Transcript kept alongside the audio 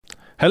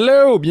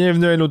Hello,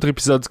 bienvenue à un autre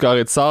épisode du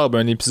Carré de Sable,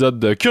 un épisode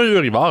de Curieux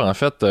Rivard, en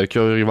fait,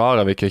 Curieux Rivard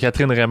avec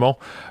Catherine Raymond,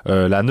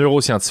 la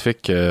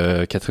neuroscientifique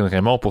Catherine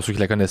Raymond, pour ceux qui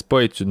la connaissent pas,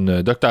 est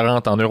une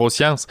doctorante en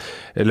neurosciences.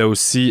 Elle a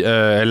aussi,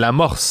 elle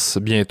amorce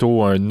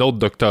bientôt un autre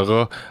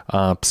doctorat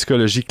en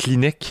psychologie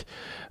clinique.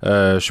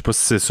 Je sais pas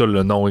si c'est ça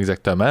le nom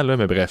exactement, là,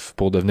 mais bref,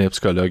 pour devenir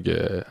psychologue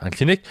en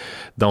clinique.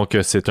 Donc,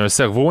 c'est un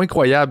cerveau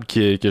incroyable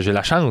que j'ai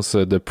la chance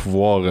de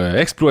pouvoir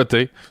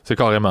exploiter. C'est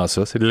carrément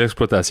ça, c'est de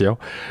l'exploitation.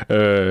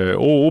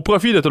 Au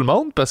profit de tout le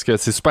monde, parce que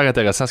c'est super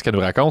intéressant ce qu'elle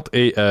nous raconte.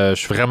 Et je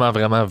suis vraiment,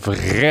 vraiment,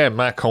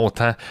 vraiment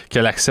content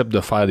qu'elle accepte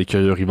de faire des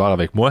Curieux Rivards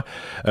avec moi.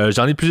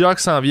 J'en ai plusieurs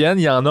qui s'en viennent.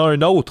 Il y en a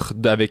un autre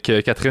avec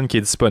Catherine qui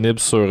est disponible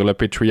sur le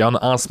Patreon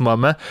en ce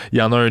moment. Il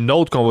y en a un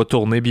autre qu'on va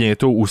tourner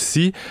bientôt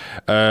aussi.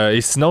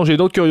 Et sinon, j'ai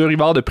d'autres Curieux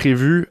Rivard de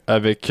prévu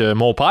avec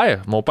mon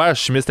père. Mon père est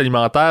chimiste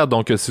alimentaire,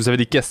 donc si vous avez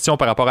des questions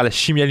par rapport à la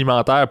chimie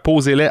alimentaire,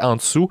 posez-les en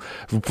dessous.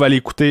 Vous pouvez aller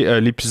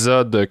écouter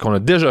l'épisode qu'on a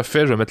déjà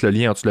fait. Je vais mettre le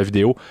lien en dessous de la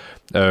vidéo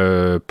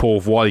pour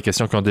voir les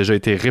questions qui ont déjà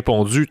été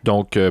répondues,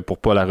 donc pour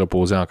pas la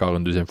reposer encore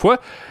une deuxième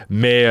fois.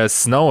 Mais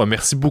sinon,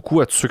 merci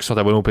beaucoup à tous ceux qui sont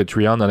abonnés au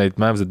Patreon.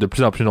 Honnêtement, vous êtes de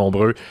plus en plus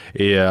nombreux.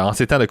 Et en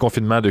ces temps de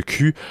confinement de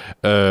cul,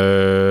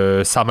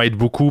 ça m'aide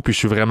beaucoup. Puis je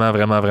suis vraiment,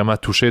 vraiment, vraiment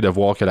touché de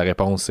voir que la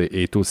réponse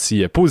est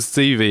aussi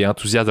positive et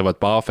enthousiaste de votre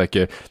part. Fait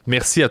que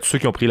merci à tous ceux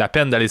qui ont pris la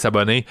peine d'aller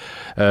s'abonner.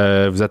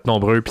 Vous êtes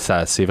nombreux, puis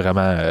ça, c'est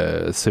vraiment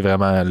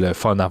le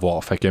fun à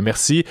voir. Fait que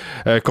merci.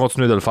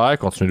 Continuez de le faire,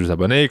 continuez de vous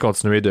abonner,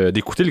 continuez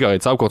d'écouter le Carré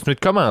de Sable, continuez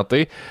de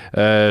commenter.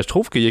 Je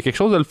trouve qu'il y a quelque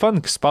chose de le fun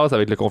qui se passe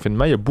avec le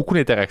confinement. Il y a beaucoup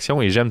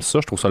d'interactions et j'aime ça.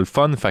 Je trouve ça le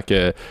fun. Fait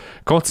que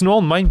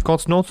continuons de même,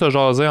 continuons de se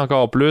jaser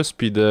encore plus,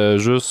 puis de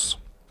juste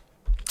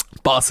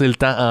passer le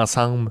temps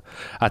ensemble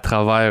à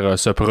travers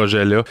ce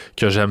projet-là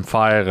que j'aime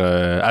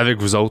faire avec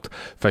vous autres.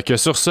 Fait que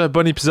sur ce,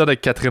 bon épisode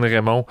avec Catherine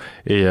Raymond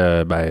et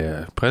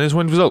prenez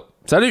soin de vous autres.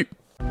 Salut!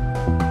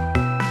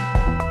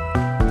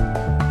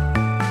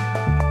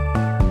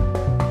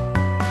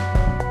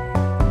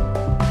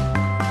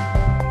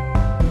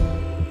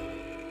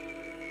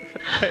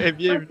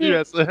 Bienvenue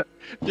à ça.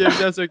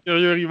 Bienvenue à ce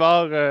Curieux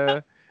Rivard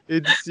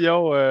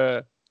édition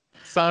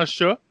sans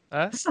chat.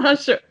 Hein? Sans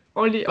chat.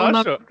 On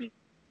en chat.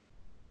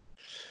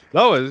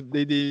 Non,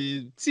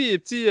 des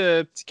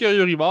petits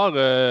Curieux Rivard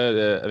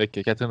avec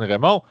Catherine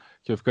Raymond,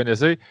 que vous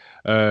connaissez.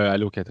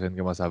 Allô Catherine,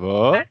 comment ça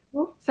va?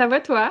 Allô, ça va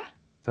toi?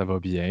 Ça va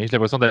bien. J'ai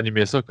l'impression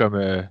d'animer ça comme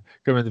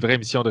une vraie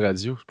émission de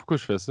radio. Pourquoi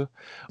je fais ça?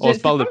 On se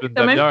parle depuis une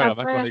demi-heure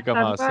avant qu'on ait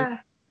commencé.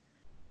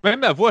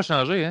 Même ma voix a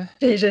changé, hein?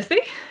 Je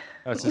sais.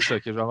 Ah, c'est ça,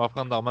 ok, je vais m'en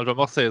reprendre normal. Je vais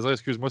me ressaisir,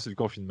 excuse-moi, c'est le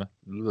confinement.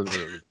 Je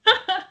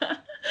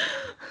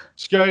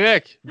suis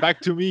correct. Back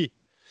to me.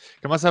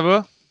 Comment ça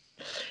va?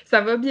 Ça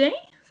va bien.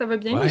 Ça va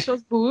bien. Ouais. Les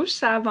choses bougent,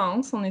 ça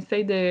avance. On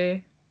essaye de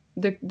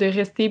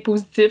rester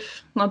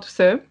positif dans tout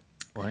ça.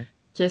 Ouais.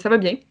 Okay, ça va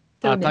bien.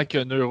 En tant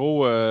que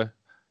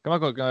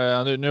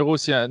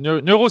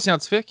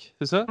neuroscientifique,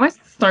 c'est ça? Oui,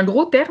 c'est un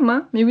gros terme,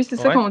 hein? Mais oui, c'est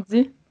ça qu'on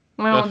dit.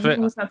 Oui, on dit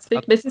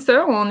neuroscientifique. Ben, c'est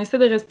ça, on essaie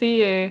de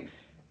rester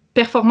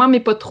performant, mais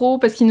pas trop,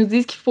 parce qu'ils nous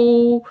disent qu'il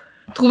faut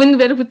trouver une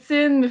nouvelle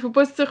routine, mais il faut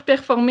pas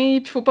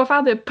surperformer, puis il faut pas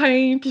faire de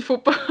pain, puis il faut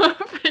pas...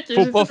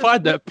 Faut pas faire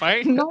de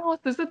pain? Non,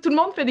 c'est ça, tout le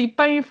monde fait des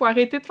pains, il faut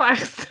arrêter de faire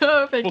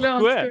ça. Fait que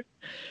pourquoi? Là,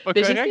 pas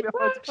correct de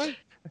faire du pain?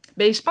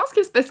 Ben, je pense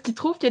que c'est parce qu'ils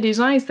trouvent que les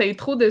gens essayent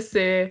trop de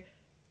se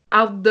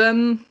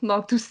outdone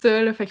dans tout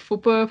ça, là, fait qu'il faut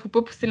pas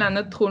pousser la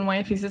note trop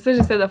loin. Fait que c'est ça que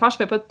j'essaie de faire, je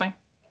fais pas de pain.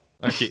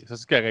 Ok, ça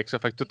c'est correct, ça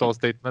fait que tout ton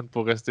statement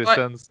pour rester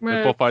saine, c'est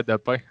de pas faire de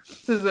pain.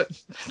 C'est ça,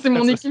 c'est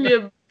mon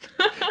équilibre.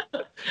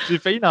 J'ai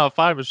failli en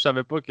faire, mais je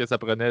savais pas que ça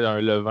prenait un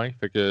levain,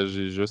 fait que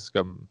j'ai juste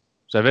comme...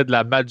 J'avais de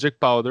la magic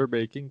powder,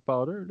 baking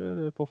powder,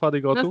 là, pour faire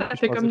des gâteaux. Là, ça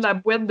fait comme de la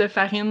boîte de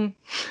farine.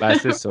 Ben,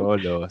 c'est ça,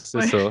 là,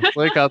 c'est ça.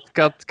 Ouais,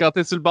 quand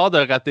t'es sur le bord de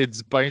rater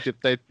du pain, t'es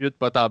peut-être mieux de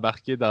pas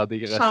t'embarquer dans des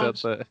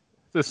recettes.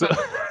 C'est ça.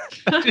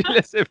 J'ai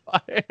laissé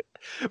faire.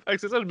 Fait que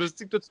c'est ça, je me suis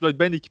dit que toi, tu dois être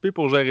bien équipé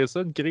pour gérer ça,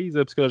 une crise,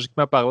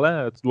 psychologiquement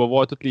parlant. Tu dois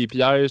voir tous les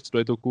pièges, tu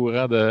dois être au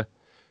courant de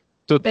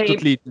toutes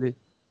les...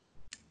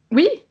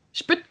 Oui,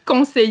 je peux te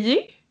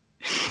conseiller.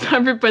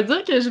 Ça ne veut pas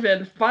dire que je vais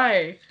le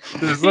faire.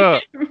 C'est ça.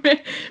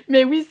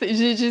 mais oui,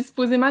 j'ai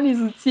supposément les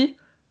outils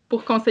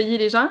pour conseiller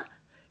les gens.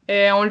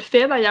 On le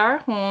fait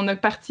d'ailleurs. On a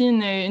parti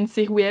une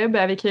série web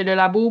avec le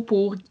labo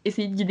pour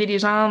essayer de guider les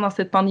gens dans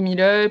cette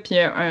pandémie-là, puis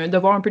de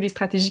voir un peu les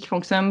stratégies qui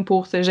fonctionnent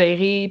pour se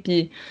gérer, puis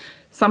il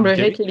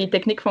semblerait que les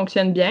techniques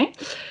fonctionnent bien.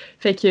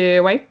 Fait que,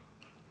 ouais.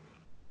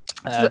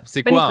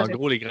 C'est quoi, en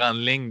gros, les grandes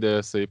lignes de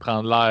c'est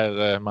prendre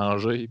l'air,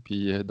 manger,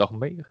 puis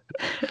dormir?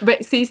 Ben,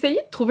 c'est essayer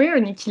de trouver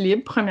un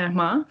équilibre,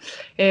 premièrement.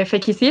 Fait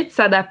qu'essayer de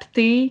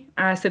s'adapter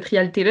à cette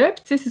réalité-là.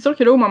 Puis, tu sais, c'est sûr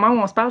que là, au moment où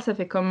on se parle, ça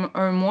fait comme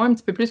un mois, un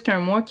petit peu plus qu'un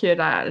mois que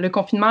le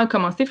confinement a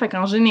commencé. Fait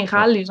qu'en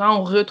général, les gens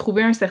ont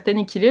retrouvé un certain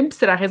équilibre.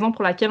 C'est la raison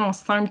pour laquelle on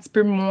se sent un petit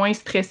peu moins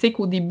stressé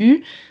qu'au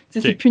début. Tu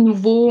sais, c'est plus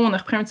nouveau. On a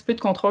repris un petit peu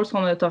de contrôle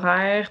sur notre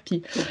horaire.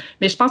 Puis...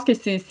 Mais je pense que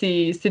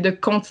c'est de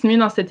continuer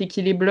dans cet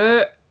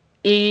équilibre-là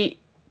et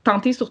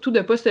tenter surtout de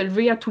ne pas se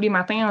lever à tous les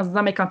matins en se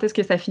disant mais quand est-ce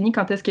que ça finit,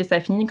 quand est-ce que ça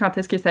finit, quand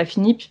est-ce que ça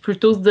finit, puis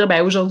plutôt se dire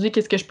ben aujourd'hui,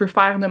 qu'est-ce que je peux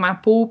faire de ma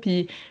peau,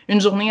 puis une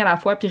journée à la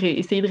fois, puis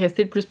essayer de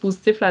rester le plus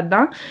positif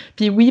là-dedans.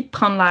 Puis oui,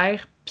 prendre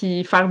l'air,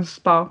 puis faire du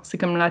sport. C'est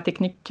comme la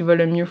technique qui va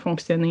le mieux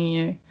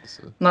fonctionner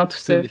dans tout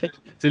ça.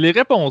 C'est les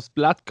réponses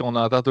plates qu'on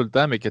entend tout le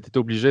temps, mais que tu es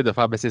obligé de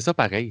faire. Ben, c'est ça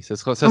pareil. Ça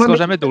sera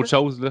jamais d'autre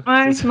chose. Là.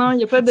 Ouais, non, il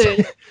n'y a pas de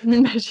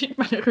magique,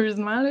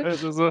 malheureusement. Là. Ouais,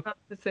 c'est ça. Non,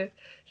 c'est ça.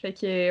 Fait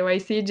que,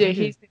 essayer de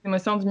gérer ses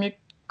émotions du mieux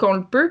qu'on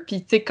le peut.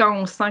 Puis, tu sais, quand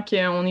on sent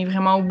qu'on est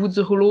vraiment au bout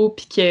du rouleau,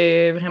 puis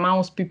que vraiment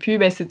on se peut plus,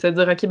 ben, c'est de se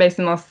dire, OK, ben,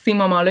 c'est dans ces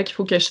moments-là qu'il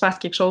faut que je fasse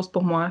quelque chose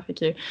pour moi. Fait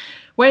que,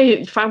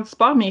 faire du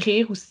sport, mais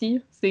rire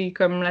aussi, c'est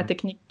comme la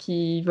technique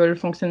qui va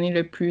fonctionner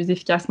le plus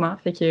efficacement.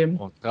 Fait que,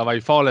 on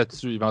travaille fort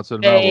là-dessus,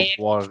 éventuellement. On va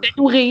pouvoir...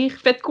 Faites-nous rire,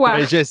 faites quoi?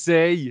 Ben,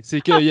 j'essaye.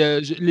 C'est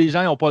que les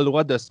gens n'ont pas le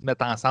droit de se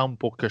mettre ensemble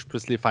pour que je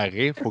puisse les faire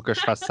rire. Il faut que je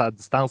fasse ça à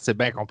distance. C'est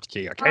bien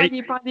compliqué, OK? Ah,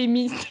 les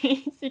pandémies,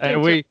 c'est quelque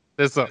chose. Oui,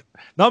 c'est ça.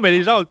 Non, mais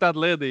les gens ont le temps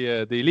de lire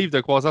des livres de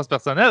croissance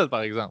personnelle,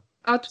 par exemple.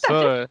 Ah, tout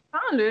à fait.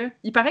 Là.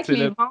 Il paraît que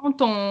les ventes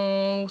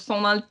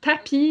sont dans le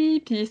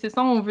tapis, puis c'est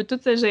ça, on veut tout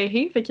se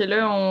gérer. Fait que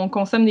là, on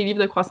consomme des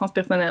livres de croissance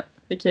personnelle.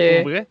 Fait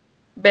que, pour vrai?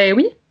 Ben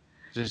oui.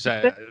 Je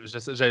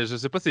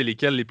sais pas c'est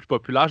lesquels les plus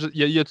populaires.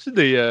 Y a-tu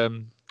des...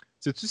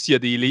 sais-tu s'il y a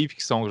des livres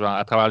qui sont, genre,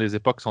 à travers les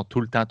époques, qui sont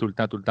tout le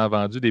temps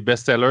vendus, des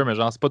best-sellers, mais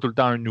genre, c'est pas tout le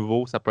temps un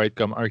nouveau, ça peut être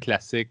comme un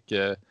classique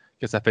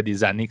que ça fait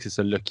des années que c'est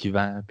celui-là qui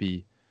vend,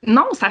 puis...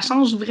 Non, ça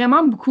change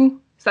vraiment beaucoup.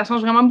 Ça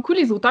change vraiment beaucoup.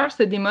 Les auteurs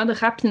se démodent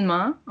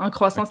rapidement en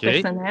croissance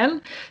personnelle.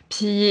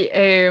 Puis,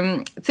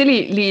 tu sais,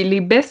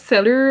 les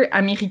best-sellers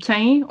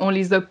américains, on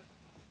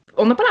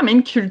n'a pas la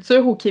même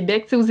culture au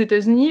Québec. T'sais, aux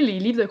États-Unis, les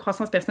livres de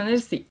croissance personnelle,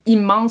 c'est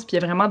immense, puis il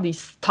y a vraiment des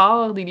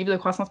stars des livres de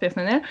croissance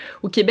personnelle.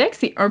 Au Québec,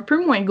 c'est un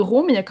peu moins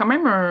gros, mais il y a quand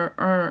même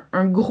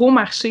un gros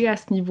marché à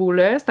ce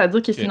niveau-là.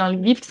 C'est-à-dire que c'est dans les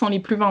livres qui sont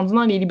les plus vendus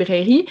dans les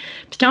librairies.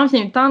 Puis quand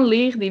vient le temps de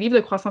lire des livres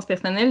de croissance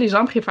personnelle, les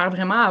gens préfèrent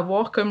vraiment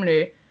avoir comme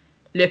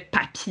le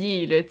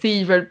papier. Là.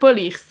 Ils veulent pas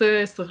lire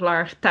ça sur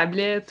leur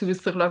tablette ou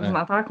sur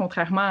l'ordinateur,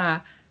 contrairement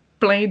à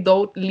plein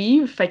d'autres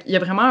livres. Fait qu'il y a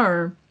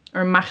vraiment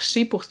un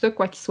marché pour ça,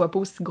 quoi qu'il soit pas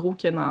aussi gros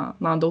que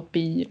dans d'autres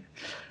pays.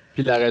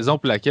 Puis la raison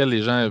pour laquelle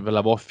les gens veulent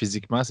l'avoir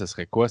physiquement, ce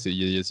serait quoi?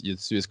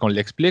 Est-ce qu'on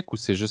l'explique ou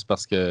c'est juste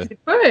parce que...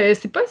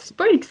 C'est pas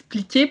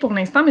expliqué pour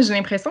l'instant, mais j'ai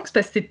l'impression que c'est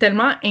parce que c'est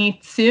tellement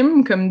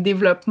intime comme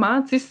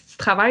développement. Tu sais, si tu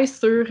travailles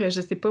sur,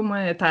 je sais pas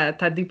moi,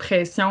 ta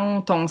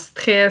dépression, ton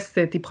stress,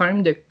 tes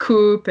problèmes de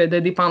couple, de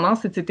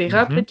dépendance,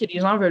 etc., peut-être que les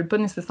gens veulent pas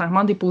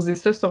nécessairement déposer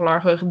ça sur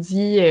leur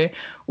ordi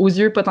aux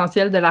yeux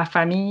potentiels de la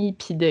famille,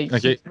 puis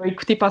qui va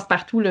écouter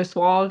Passe-Partout le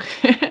soir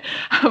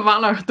avant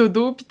leur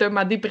dodo, puis t'as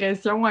ma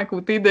dépression à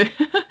côté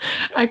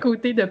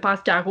de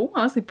Pascaro,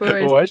 hein, c'est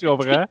pas, je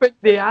comprends. C'est pas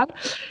idéal.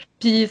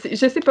 Puis je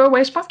sais pas,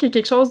 je pense qu'il y a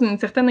quelque chose d'une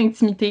certaine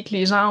intimité que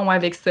les gens ont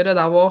avec ça, là,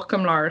 d'avoir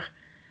comme leur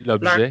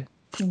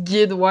petit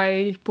guide,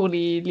 pour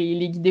les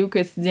guider au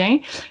quotidien.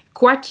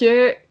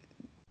 Quoique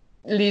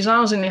les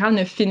gens en général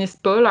ne finissent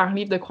pas leur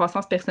livre de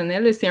croissance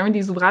personnelle, c'est un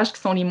des ouvrages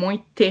qui sont les moins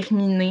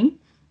terminés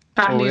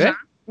par les gens.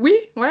 Oui,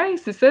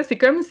 c'est ça. C'est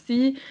comme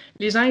si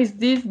les gens ils se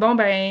disent bon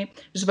ben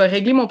je vais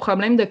régler mon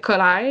problème de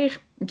colère.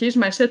 OK, je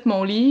m'achète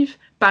mon livre,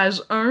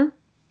 page 1.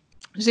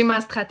 J'ai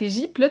ma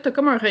stratégie, puis là, t'as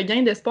comme un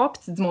regain d'espoir,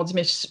 puis tu te dis, mon Dieu,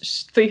 mais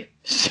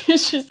je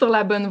suis sur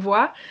la bonne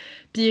voie.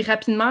 Puis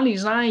rapidement, les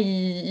gens,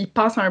 ils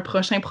passent à un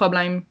prochain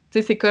problème. Tu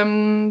sais, c'est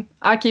comme,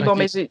 OK, bon,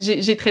 ben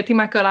j'ai traité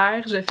ma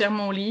colère, je ferme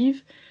mon livre.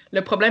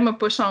 Le problème n'a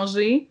pas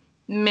changé,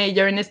 mais il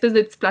y a une espèce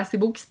de petit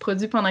placebo qui se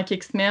produit pendant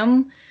quelques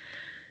semaines.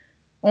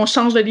 On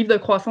change de livre de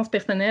croissance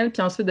personnelle,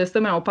 puis ensuite de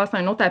ça, ben, on passe à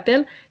un autre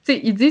appel. Tu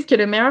sais, ils disent que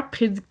le meilleur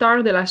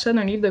prédicteur de l'achat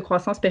d'un livre de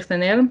croissance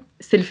personnelle,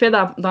 c'est le fait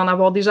d'en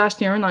avoir déjà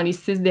acheté un dans les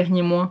 6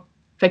 derniers mois.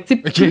 Fait que, tu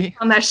sais, plus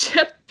t'en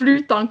achètes,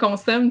 plus t'en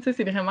consommes. Tu sais,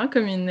 c'est vraiment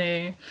comme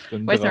c'est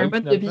un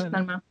mode de vie,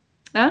 finalement.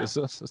 Hein?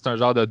 C'est ça, c'est un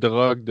genre de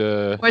drogue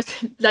de... Ouais,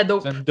 c'est de la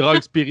dope. C'est une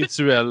drogue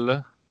spirituelle,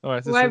 là. Ouais,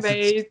 c'est ça.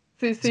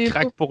 Ben, c'est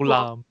crack pour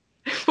l'âme.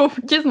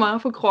 Quasiment,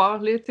 faut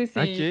croire, là. Tu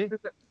sais,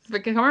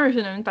 c'est quand même un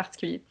phénomène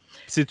particulier.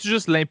 C'est-tu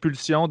juste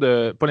l'impulsion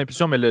de... Pas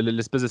l'impulsion, mais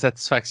l'espèce de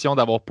satisfaction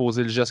d'avoir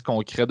posé le geste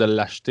concret, de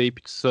l'acheter,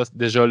 puis tout ça.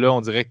 Déjà là,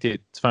 on dirait que tu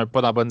fais un pas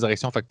dans la bonne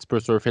direction, fait que tu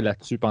peux surfer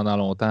là-dessus pendant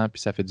longtemps, puis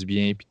ça fait du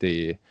bien, puis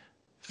t'es...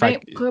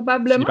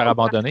 probablement. Par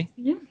abandonné.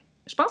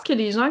 Je pense que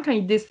les gens, quand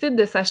ils décident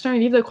de s'acheter un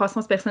livre de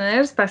croissance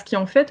personnelle, c'est parce qu'ils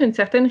ont fait une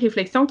certaine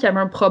réflexion qu'il y avait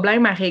un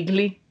problème à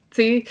régler.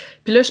 T'sais.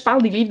 Puis là, je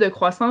parle des livres de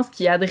croissance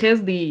qui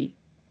adressent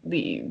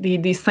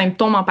des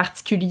symptômes en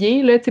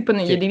particulier. Là,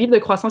 il y a des livres de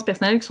croissance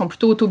personnelle qui sont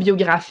plutôt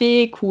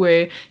autobiographiques ou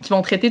qui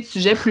vont traiter de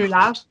sujets plus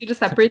larges. Là,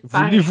 ça peut être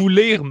Voulez-vous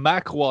lire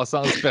ma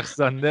croissance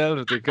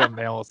personnelle? T'es comme,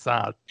 mais on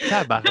s'en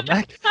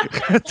tabarnak.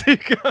 T'es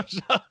comme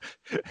genre...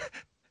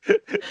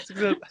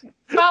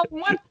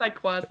 Parle-moi de ta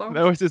croissance.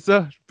 Ben oui, c'est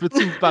ça.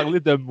 Peux-tu vous parler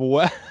de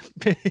moi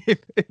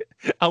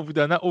en vous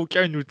donnant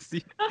aucun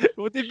outil?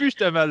 Au début,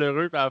 j'étais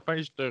malheureux, puis à la fin,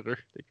 j'étais heureux.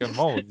 T'es comme,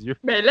 mon Dieu.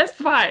 Ben laisse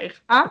faire,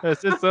 hein?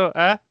 C'est ça,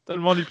 hein? Tout le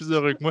monde est plus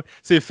heureux que moi.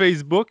 C'est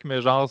Facebook,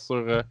 mais genre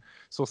sur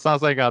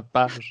 150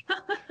 pages.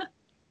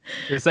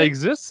 Mais ça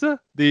existe, ça?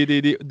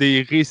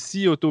 Des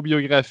récits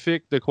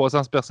autobiographiques de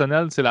croissance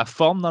personnelle, c'est la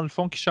forme, dans le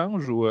fond, qui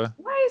change ou...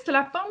 C'est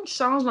la forme qui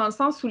change dans le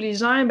sens où les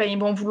gens, ben, ils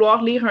vont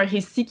vouloir lire un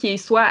récit qui est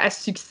soit à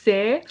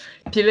succès,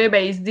 puis là,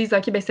 ben, ils se disent,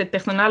 OK, ben, cette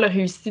personne-là a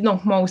réussi,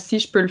 donc moi aussi,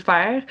 je peux le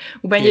faire.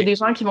 Ou bien, il y a des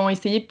gens qui vont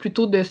essayer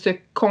plutôt de se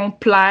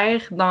complaire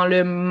dans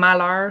le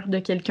malheur de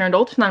quelqu'un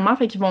d'autre, finalement,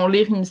 fait qu'ils vont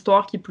lire une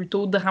histoire qui est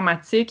plutôt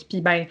dramatique,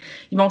 puis ben,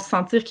 ils vont se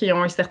sentir qu'ils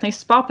ont un certain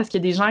support parce qu'il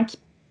y a des gens qui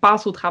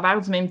passent au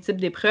travers du même type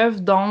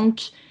d'épreuve,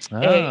 donc...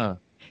 Ah,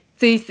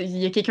 il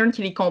y a quelqu'un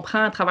qui les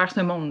comprend à travers ce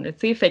monde. Là,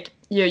 fait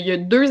il y a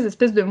deux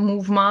espèces de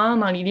mouvements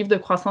dans les livres de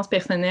croissance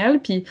personnelle.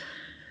 Puis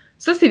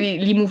ça, c'est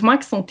les mouvements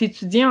qui sont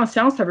étudiés en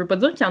sciences. Ça ne veut pas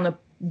dire qu'il n'y en a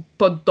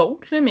pas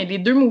d'autres, là, mais les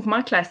deux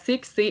mouvements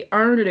classiques, c'est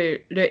le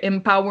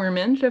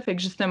empowerment. Là, fait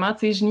que justement,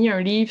 je lis un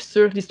livre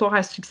sur l'histoire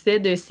à succès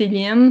de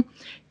Céline.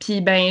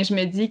 Puis ben, je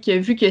me dis que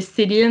vu que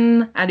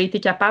Céline, elle a été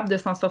capable de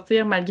s'en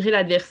sortir malgré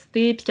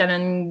l'adversité, puis qu'elle a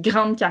une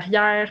grande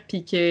carrière,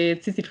 puis que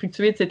c'est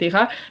fructueux, etc.,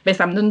 ben,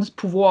 ça me donne du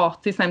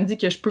pouvoir. Ça me dit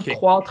que je peux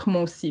croître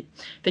moi aussi.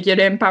 Fait qu'il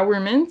y a le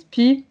empowerment,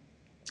 puis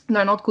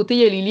d'un autre côté,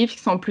 il y a les livres qui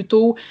sont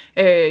plutôt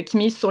qui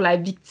misent sur la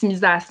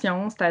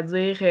victimisation,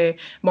 c'est-à-dire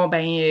bon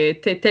ben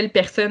telle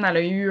personne elle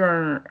a eu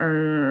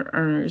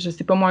je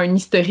sais pas moi un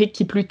historique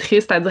qui est plus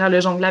triste, c'est-à-dire elle a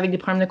jonglé avec des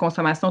problèmes de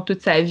consommation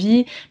toute sa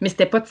vie, mais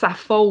c'était pas de sa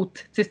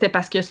faute, c'était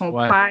parce que son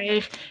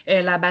père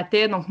la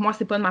battait, donc moi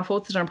c'est pas de ma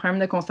faute si j'ai un problème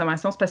de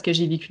consommation, c'est parce que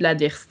j'ai vécu de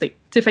l'adversité.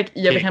 Fait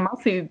qu'il y a vraiment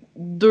ces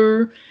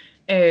deux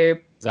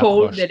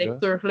pôles de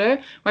lecture-là.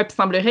 Ouais, puis il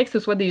semblerait que ce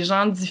soit des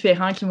gens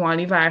différents qui vont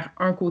aller vers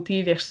un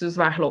côté versus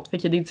vers l'autre. Fait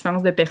qu'il y a des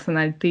différences de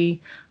personnalité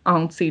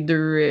entre ces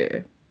deux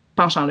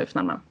penchants-là,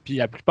 finalement. Puis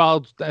la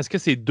plupart du temps, est-ce que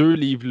ces deux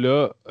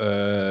livres-là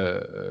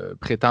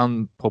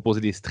prétendent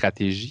proposer des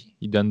stratégies?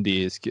 Ils donnent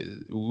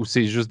ou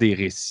c'est juste des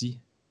récits?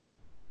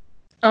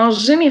 En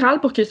général,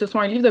 pour que ce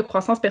soit un livre de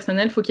croissance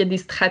personnelle, il faut qu'il y ait des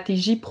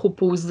stratégies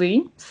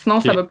proposées.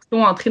 Sinon, ça va plutôt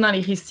entrer dans les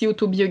récits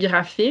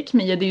autobiographiques.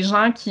 Mais il y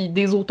a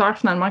des auteurs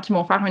finalement, qui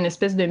vont faire une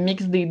espèce de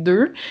mix des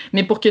deux.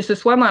 Mais pour que ce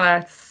soit dans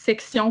la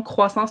section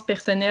croissance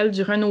personnelle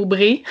du Renaud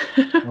Bré,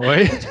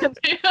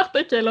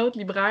 n'importe quel autre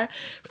libraire,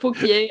 il faut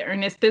qu'il y ait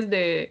une espèce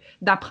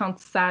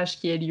d'apprentissage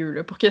qui ait lieu.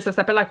 Là. Pour que ça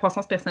s'appelle la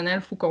croissance personnelle,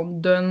 il faut qu'on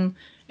donne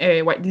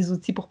des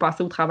outils pour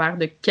passer au travers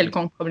de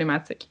quelconque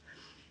problématique.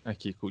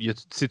 OK, cool.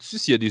 Sais-tu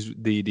s'il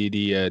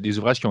y a des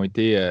ouvrages qui ont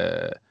été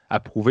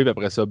approuvés, puis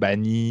après ça,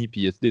 bannis,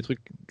 puis y a-t-il des trucs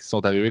qui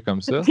sont arrivés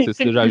comme ça?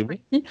 C'est déjà arrivé?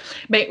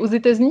 Ben, aux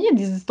États-Unis, il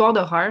y a des histoires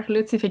d'horreur,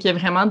 là, fait qu'il y a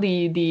vraiment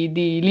des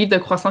livres de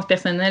croissance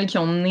personnelle qui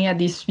ont mené à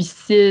des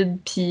suicides,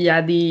 puis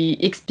à des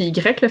X, puis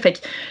Y, là, fait que,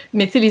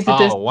 mais tu sais, les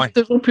États-Unis,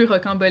 c'est toujours plus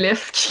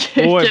rocambolesque.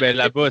 Oui, ben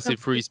là-bas, c'est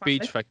free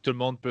speech, fait que tout le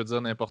monde peut dire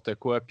n'importe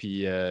quoi,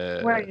 puis...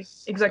 oui,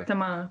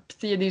 exactement.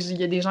 Puis il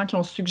y a des gens qui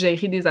ont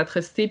suggéré des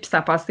atrocités, puis ça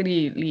a passé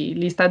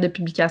les stades de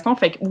publication,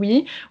 fait que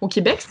oui, au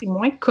Québec, c'est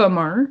moins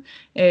commun,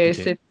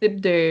 ce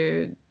type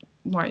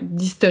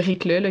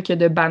d'historique-là, que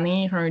de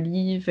bannir un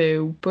livre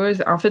ou pas.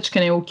 En fait, je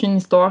connais aucune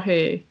histoire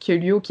qui a eu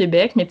lieu au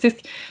Québec, mais tu sais,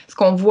 ce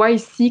qu'on voit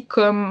ici,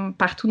 comme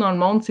partout dans le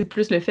monde, c'est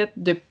plus le fait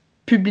de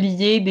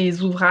publier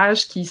des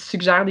ouvrages qui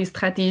suggèrent des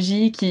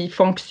stratégies qui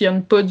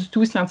fonctionnent pas du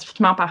tout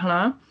scientifiquement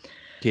parlant.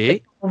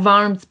 OK. On vend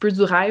un petit peu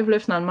du rêve, là,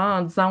 finalement,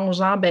 en disant aux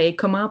gens, ben,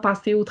 comment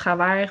passer au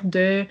travers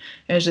de,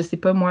 je sais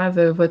pas moi,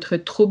 votre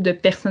trouble de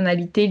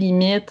personnalité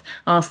limite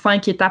en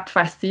 5 étapes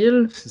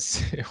faciles.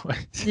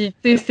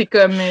 C'est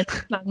comme,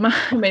 finalement,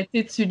 ben,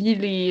 tu lis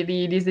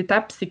les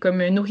étapes, c'est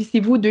comme,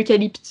 nourrissez-vous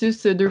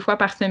d'eucalyptus 2 fois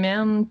par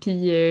semaine,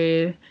 puis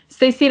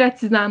cessez la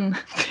tisane.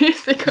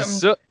 C'est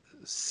comme...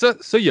 Ça,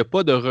 il n'y a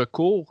pas de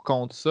recours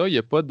contre ça. Il n'y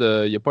a pas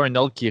un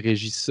ordre qui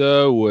régit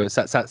ça ou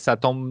ça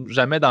tombe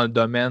jamais dans le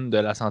domaine de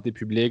la santé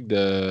publique.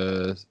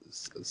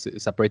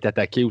 Ça peut être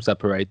attaqué ou ça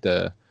peut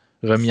être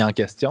remis en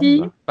question.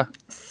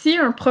 Si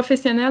un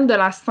professionnel de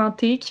la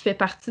santé qui fait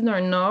partie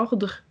d'un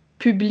ordre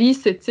publie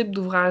ce type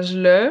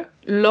d'ouvrage-là,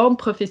 l'ordre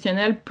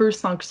professionnel peut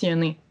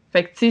sanctionner.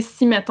 Fait que, tu sais,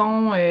 si,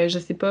 mettons, je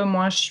sais pas,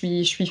 moi,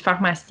 je suis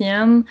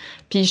pharmacienne,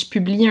 puis je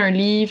publie un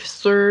livre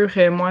sur,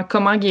 moi,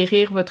 comment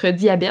guérir votre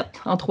diabète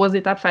en 3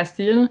 étapes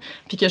faciles,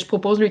 puis que je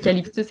propose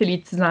l'eucalyptus et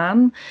les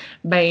tisanes,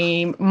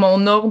 ben,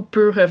 mon ordre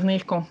peut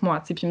revenir contre moi,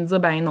 tu sais, puis me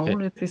dire, ben non,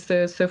 tu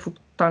sais, ça, faut que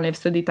t'enlèves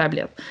ça des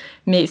tablettes.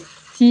 Mais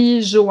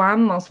si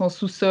Joanne, dans son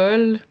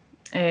sous-sol,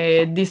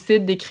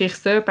 décide d'écrire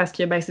ça parce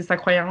que, ben, c'est sa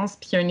croyance,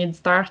 puis qu'il y a un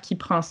éditeur qui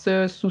prend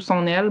ça sous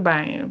son aile,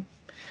 ben,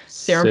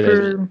 c'est un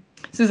peu...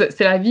 C'est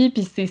la vie,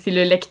 puis c'est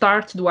le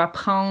lecteur qui doit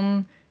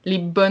prendre les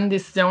bonnes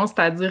décisions,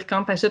 c'est-à-dire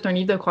quand tu achètes un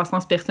livre de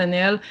croissance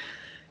personnelle,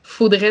 il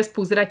faudrait se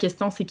poser la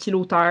question, c'est qui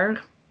l'auteur?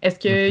 Est-ce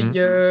qu'il y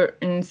a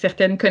une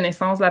certaine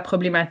connaissance de la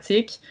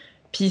problématique?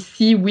 Puis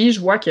si oui, je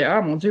vois que, ah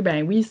mon Dieu,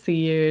 ben oui,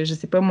 c'est, je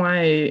sais pas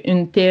moi,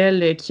 une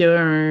telle qui a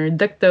un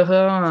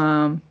doctorat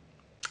en...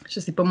 je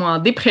sais pas moi, en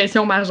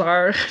dépression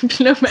majeure.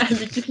 Puis là, ben,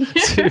 elle écrit...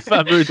 C'est le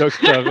fameux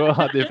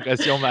doctorat en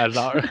dépression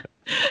majeure.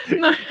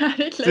 Non,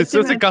 c'est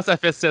ça, c'est quand ça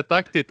fait 7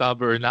 ans que tu es en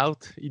burn-out,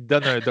 ils te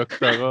donnent un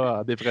doctorat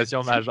en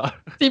dépression majeure.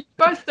 C'est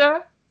pas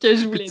ça que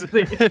je voulais dire.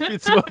 Puis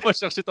tu vas pas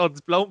chercher ton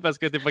diplôme parce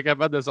que tu n'es pas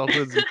capable de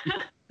sortir du cul.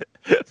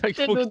 Fait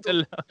qu'il faut que tu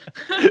te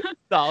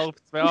dors,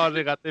 puis tu fais « Ah,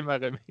 j'ai raté ma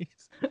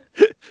remise. »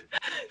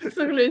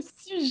 Sur le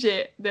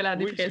sujet de la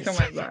Oui, dépression je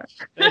sais. majeure.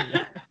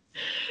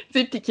 Tu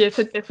sais, puis que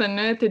cette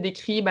personne-là te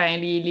décrit ben,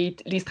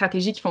 les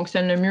stratégies qui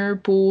fonctionnent le mieux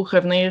pour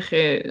revenir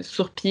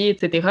sur pied,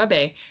 etc.,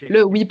 ben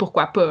là, oui,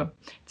 pourquoi pas.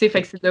 Tu sais,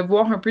 fait que c'est de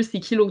voir un peu c'est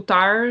qui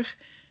l'auteur.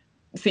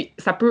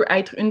 Ça peut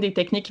être une des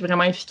techniques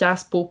vraiment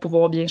efficaces pour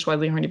pouvoir bien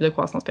choisir un livre de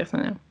croissance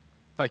personnelle.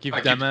 Fait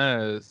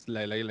qu'évidemment,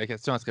 la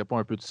question, elle se répond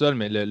un peu tout seul,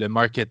 mais le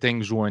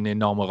marketing joue un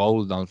énorme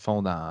rôle, dans le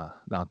fond,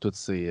 dans toutes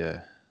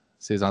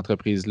ces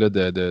entreprises-là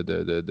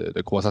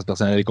de croissance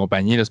personnelle et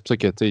compagnie. C'est pour ça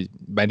que, tu sais,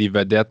 ben des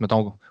vedettes,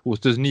 mettons, aux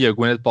États-Unis, il y a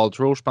Gwyneth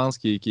Paltrow, je pense,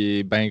 qui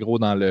est bien gros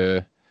dans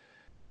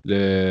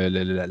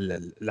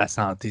la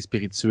santé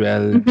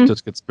spirituelle, puis tout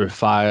ce que tu peux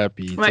faire,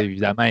 puis Ouais.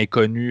 évidemment, elle est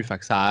connue, fait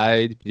que ça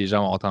aide, puis les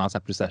gens ont tendance à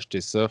plus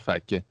acheter ça.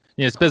 Fait que, il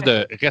y a une espèce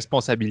de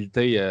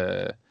responsabilité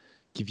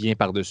qui vient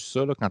par-dessus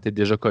ça. Là, quand tu es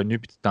déjà connu,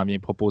 puis tu t'en viens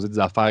proposer des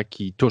affaires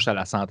qui touchent à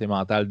la santé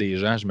mentale des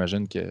gens,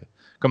 j'imagine que.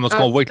 Comme ce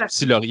qu'on voit avec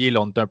Lucie Laurier,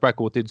 là, on est un peu à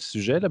côté du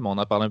sujet, là, mais on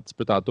en parlait un petit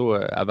peu tantôt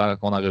avant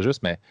qu'on enregistre,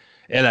 mais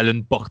elle a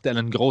une portée, elle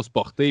a une grosse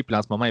portée, puis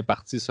en ce moment, elle est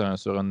partie sur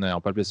une,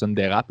 on peut appeler ça une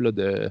dérape là,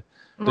 de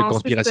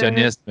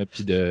conspirationnisme,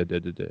 puis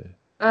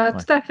Ouais.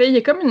 Tout à fait. Il y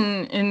a comme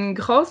une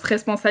grosse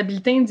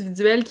responsabilité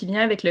individuelle qui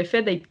vient avec le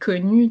fait d'être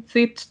connu.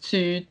 Tu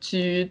sais,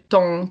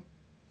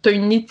 t'as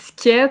une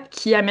étiquette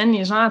qui amène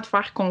les gens à te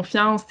faire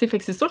confiance. Fait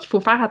que c'est sûr qu'il faut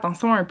faire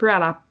attention un peu à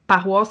la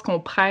paroisse qu'on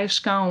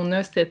prêche quand on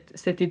a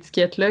cette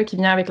étiquette-là qui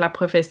vient avec la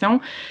profession.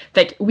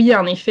 Fait que oui,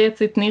 en effet,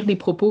 tenir des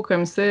propos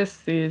comme ça,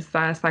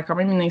 ça a quand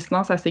même une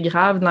incidence assez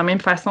grave. De la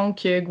même façon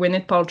que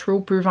Gwyneth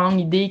Paltrow peut vendre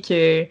l'idée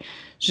que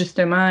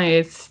justement,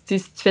 si tu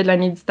fais de la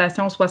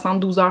méditation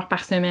 72 heures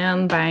par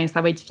semaine, ben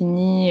ça va être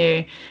fini.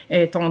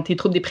 Tes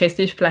troubles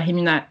dépressifs, la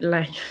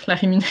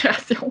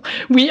rémunération.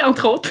 Oui,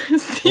 entre autres.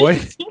 Oui.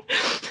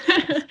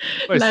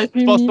 La si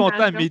tu passes ton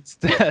temps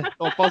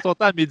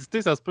à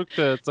méditer, ça se peut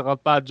que tu ne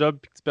rentres pas à job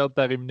et que tu perdes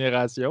ta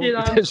rémunération. Tu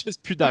n'as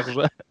juste plus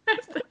d'argent.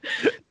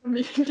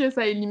 Mais que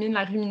ça élimine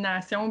la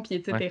rumination, puis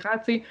etc.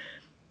 Ouais.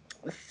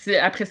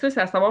 Après ça, c'est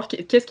à savoir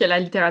qu'est-ce que la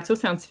littérature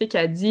scientifique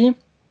a dit.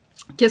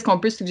 Qu'est-ce qu'on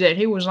peut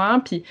suggérer aux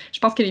gens? Puis je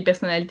pense que les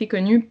personnalités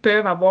connues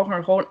peuvent avoir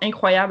un rôle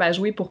incroyable à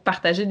jouer pour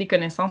partager des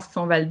connaissances qui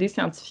sont validées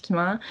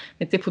scientifiquement.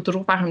 Mais il faut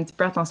toujours faire un petit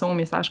peu attention au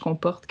message qu'on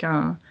porte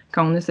quand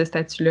on a ce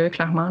statut-là,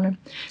 clairement. Là.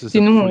 C'est ça,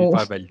 il faut les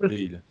faire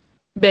valider. Là.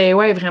 Ben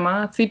ouais,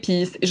 vraiment.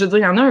 Puis je veux dire,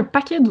 il y en a un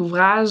paquet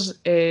d'ouvrages,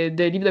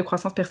 de livres de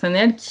croissance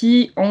personnelle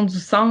qui ont du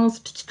sens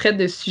puis qui traitent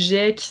de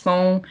sujets qui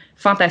sont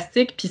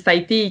fantastiques. Puis ça a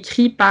été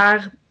écrit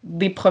par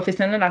des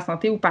professionnels de la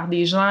santé ou par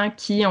des gens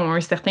qui ont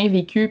un certain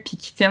vécu puis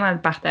qui tiennent à le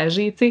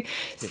partager. Tu sais,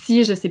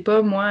 si, je sais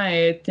pas, moi,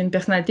 t'es une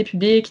personnalité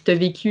publique, t'as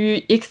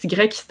vécu X,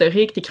 Y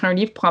historique, t'écris un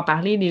livre pour en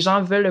parler, les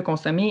gens veulent le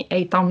consommer,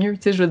 hey, tant mieux.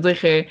 Tu sais, je veux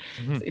dire,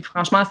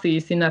 franchement,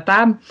 c'est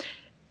notable.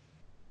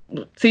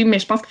 Tu sais, mais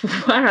je pense qu'il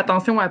faut faire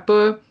attention à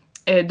pas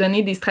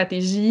donner des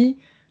stratégies.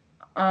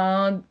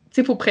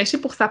 Il faut prêcher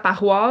pour sa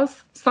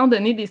paroisse sans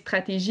donner des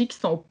stratégies qui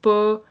sont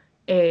pas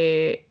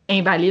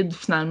invalides,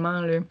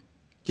 finalement. Là.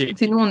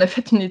 Okay. Nous, on a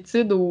fait une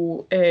étude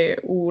au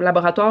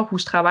laboratoire où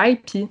je travaille,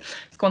 puis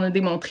ce qu'on a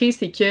démontré,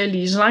 c'est que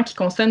les gens qui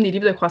consomment des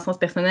livres de croissance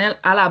personnelle,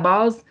 à la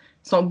base,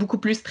 sont beaucoup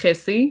plus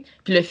stressés.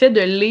 Puis le fait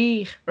de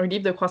lire un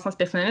livre de croissance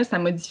personnelle, ça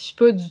modifie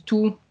pas du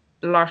tout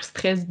leur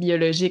stress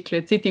biologique.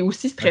 Tu es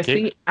aussi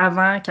stressé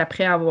avant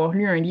qu'après avoir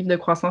lu un livre de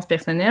croissance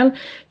personnelle.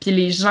 Puis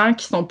les gens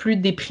qui sont plus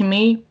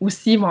déprimés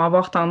aussi vont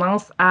avoir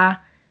tendance à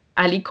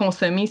aller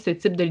consommer ce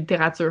type de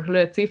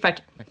littérature-là.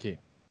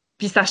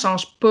 Puis ça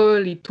change pas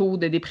les taux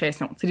de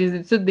dépression. Les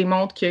études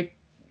démontrent que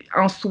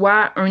en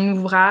soi, un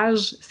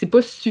ouvrage, c'est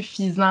pas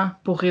suffisant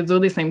pour réduire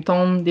des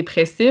symptômes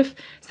dépressifs.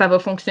 Ça va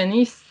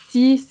fonctionner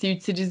si c'est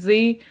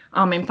utilisé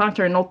en même temps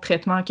qu'un autre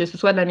traitement, que ce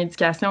soit de la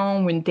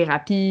médication ou une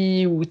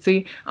thérapie, ou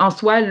en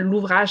soi,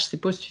 l'ouvrage,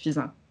 c'est pas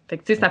suffisant. Fait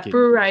que, ça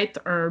peut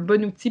être un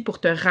bon outil pour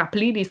te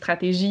rappeler les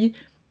stratégies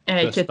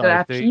que tu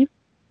as appris.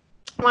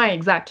 Oui,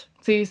 exact.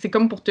 C'est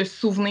comme pour te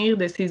souvenir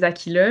de ces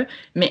acquis-là,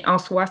 mais en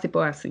soi, c'est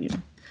pas assez. Là.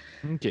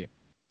 OK.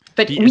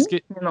 Fait que oui,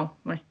 mais non.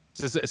 Ouais.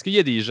 Est-ce qu'il y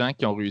a des gens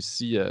qui ont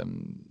réussi...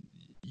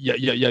 Il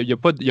n'y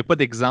a pas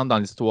d'exemple dans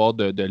l'histoire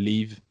de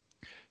livres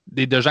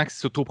de gens qui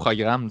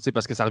s'autoprogramment,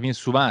 parce que ça revient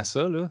souvent à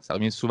ça. Là. Ça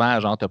revient souvent à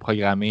genre te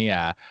programmer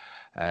à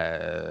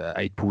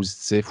être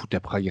positif ou te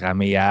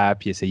programmer à,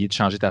 puis essayer de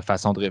changer ta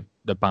façon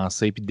de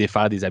penser, puis de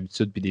défaire des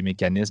habitudes, puis des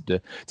mécanismes.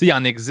 Il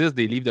en existe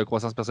des livres de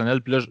croissance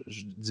personnelle, puis là,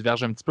 je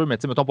diverge un petit peu, mais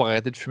mettons pour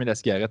arrêter de fumer la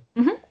cigarette.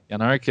 Il y en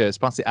a un que je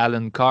pense c'est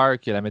Alan Carr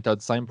qui a la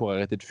méthode simple pour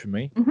arrêter de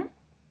fumer.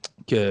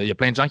 Il y a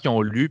plein de gens qui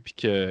ont lu, puis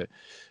que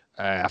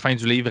à la fin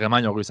du livre, vraiment,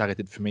 ils ont réussi à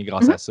arrêter de fumer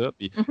grâce à ça.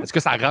 Puis, est-ce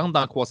que ça rentre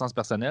dans la croissance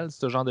personnelle,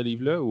 ce genre de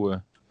livre-là? Ou...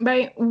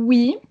 Ben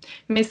oui,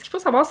 mais ce qu'il faut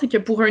savoir, c'est que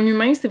pour un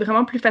humain, c'est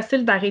vraiment plus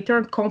facile d'arrêter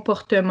un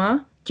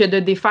comportement que de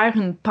défaire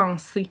une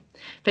pensée.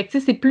 Fait que,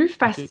 c'est plus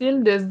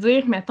facile de se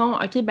dire, mettons,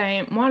 OK,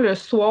 ben moi, le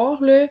soir,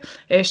 là,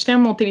 je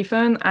ferme mon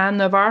téléphone à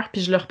 9h,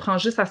 puis je le reprends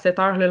juste à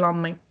 7h le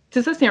lendemain.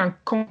 sais, ça, c'est un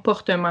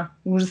comportement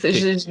où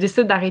je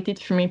décide d'arrêter de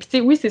fumer. Puis, tu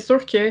sais, oui, c'est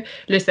sûr que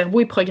le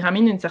cerveau est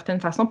programmé d'une certaine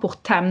façon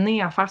pour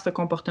t'amener à faire ce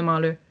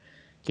comportement-là.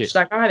 Je suis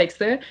d'accord avec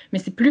ça, mais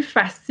c'est plus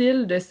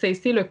facile de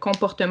cesser le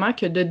comportement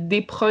que de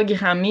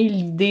déprogrammer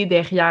l'idée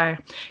derrière.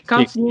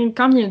 Quand vient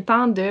le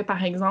temps de,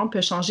 par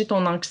exemple, changer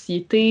ton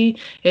anxiété,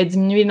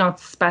 diminuer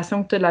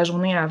l'anticipation que tu as de la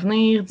journée à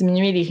venir,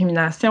 diminuer les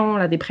ruminations,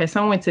 la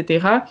dépression,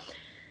 etc.,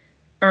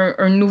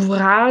 un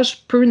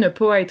ouvrage peut ne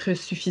pas être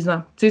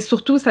suffisant. T'sais,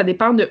 surtout, ça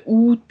dépend de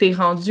où tu es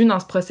rendu dans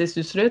ce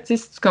processus-là. T'sais,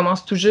 si tu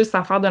commences tout juste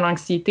à faire de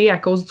l'anxiété à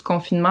cause du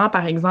confinement,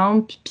 par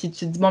exemple, puis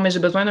tu te dis, bon, mais j'ai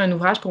besoin d'un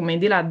ouvrage pour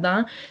m'aider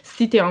là-dedans.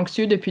 Si tu es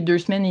anxieux depuis 2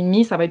 semaines et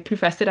demie, ça va être plus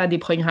facile à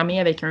déprogrammer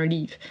avec un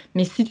livre.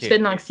 Mais si tu fais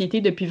de l'anxiété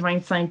depuis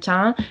 25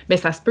 ans, ben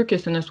ça se peut que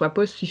ce ne soit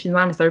pas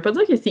suffisant. Mais ça veut pas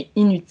dire que c'est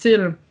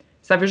inutile.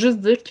 Ça veut juste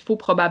dire qu'il faut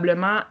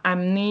probablement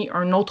amener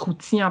un autre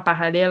outil en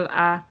parallèle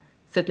à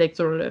cette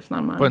lecture-là,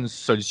 finalement. Pas une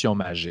solution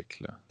magique,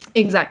 là.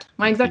 Exact.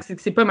 Ouais, exact,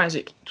 c'est pas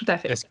magique. Tout à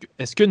fait.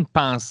 Est-ce qu'une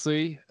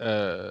pensée,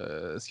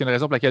 est-ce qu'il y a une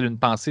raison pour laquelle une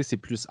pensée, c'est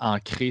plus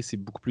ancré, c'est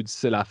beaucoup plus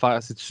difficile à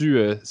faire? C'est-tu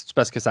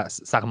parce que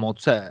ça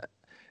remonte à...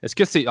 Est-ce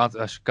que c'est...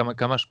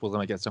 Comment je poserais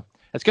ma question?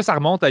 Est-ce que ça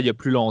remonte à il y a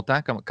plus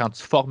longtemps, quand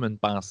tu formes une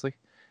pensée?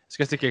 Est-ce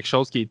que c'est quelque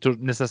chose qui est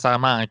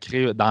nécessairement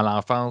ancré dans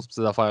l'enfance,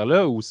 ces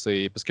affaires-là, ou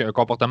c'est... Parce qu'un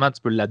comportement,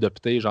 tu peux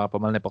l'adopter, genre pas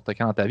mal n'importe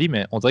quand dans ta vie,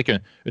 mais on dirait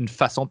qu'une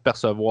façon de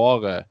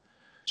percevoir...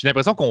 j'ai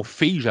l'impression qu'on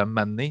fige à un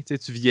moment donné.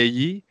 Tu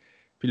vieillis,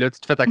 puis là, tu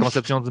te fais ta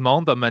conception du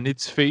monde, puis à un moment donné,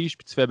 tu figes,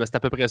 puis tu fais, c'est à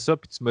peu près ça,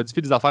 puis tu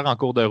modifies des affaires en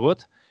cours de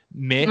route,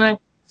 mais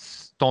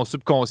ton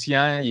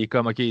subconscient, il est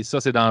comme, OK,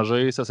 ça, c'est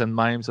danger, ça, c'est de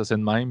même, ça, c'est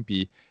de même,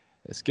 puis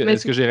est-ce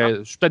que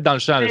je suis peut-être dans le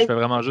champ, là, je fais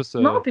vraiment juste...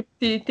 Non,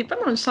 t'es pas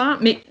dans le champ,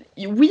 mais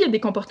oui, il y a des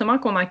comportements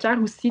qu'on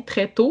acquiert aussi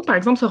très tôt. Par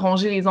exemple, se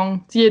ronger les ongles.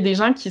 Il y a des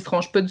gens qui se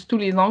rongent pas du tout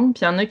les ongles,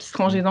 puis il y en a qui se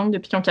rongent les ongles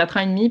depuis qu'ils ont 4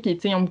 ans et demi, puis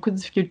ils ont beaucoup de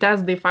difficultés à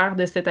se défaire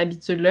de cette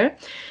habitude-là.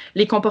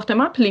 Les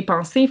comportements puis les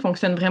pensées, ils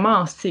fonctionnent vraiment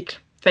en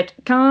cycle. Fait que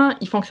quand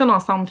ils fonctionnent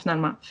ensemble,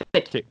 finalement.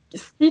 Fait que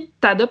si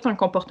tu adoptes un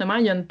comportement,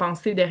 il y a une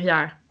pensée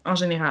derrière, en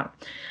général.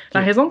 La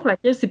raison pour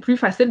laquelle c'est plus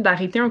facile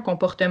d'arrêter un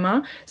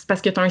comportement, c'est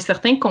parce que tu as un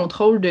certain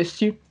contrôle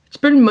dessus. Tu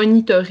peux le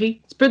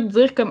monitorer. Tu peux te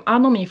dire comme « Ah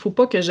non, mais il faut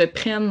pas que je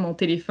prenne mon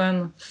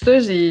téléphone. Ça,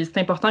 c'est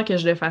important que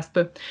je le fasse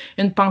pas. »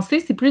 Une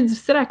pensée, c'est plus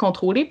difficile à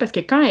contrôler parce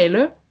que quand elle est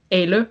là, elle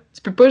est là.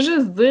 Tu peux pas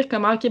juste dire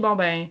comme « OK, bon,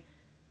 ben,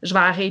 je vais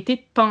arrêter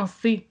de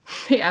penser. »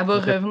 Elle va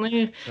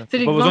revenir. Tu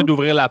n'as pas besoin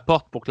d'ouvrir la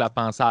porte pour que la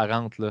pensée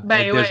rentre. Là. Ben,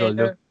 elle est déjà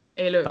là.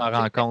 Elle est là. Tu t'en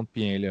rends compte,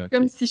 puis elle est là.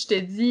 Comme si je te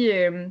dis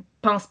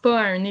pense pas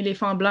à un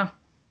éléphant blanc.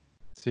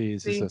 C'est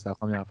ça, c'est la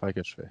première affaire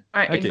que je fais.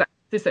 Ouais, exact.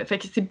 C'est ça. Fait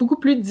que c'est beaucoup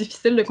plus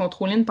difficile de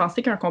contrôler une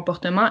pensée qu'un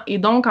comportement. Et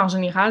donc, en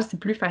général, c'est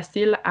plus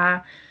facile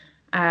à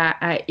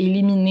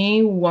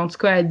éliminer ou en tout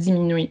cas à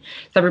diminuer.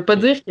 Ça veut pas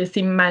dire que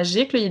c'est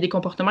magique. Là. Il y a des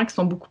comportements qui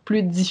sont beaucoup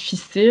plus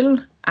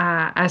difficiles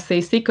à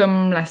cesser,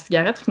 comme la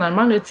cigarette,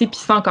 finalement. Puis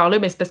ça, encore là,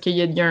 ben, c'est parce qu'il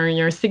y a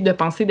un cycle de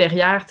pensée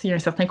derrière. Il y a un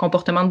certain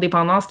comportement de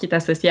dépendance qui est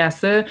associé à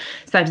ça.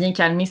 Ça vient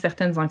calmer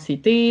certaines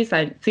anxiétés.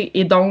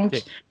 Et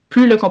donc,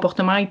 plus le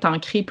comportement est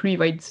ancré, plus il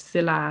va être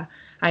difficile à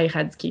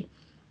éradiquer.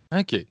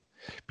 OK.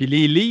 Puis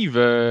les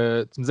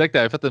livres, tu me disais que tu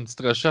avais fait une petite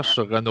recherche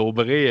sur Renaud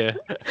Bré.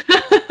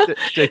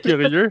 J'étais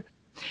curieux.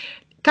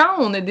 Quand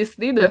on a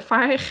décidé de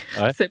faire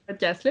ce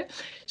podcast-là,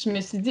 je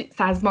me suis dit,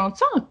 ça se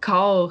vend-tu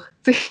encore,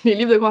 les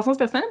livres de croissance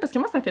personnelle? Parce que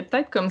moi, ça fait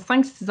peut-être comme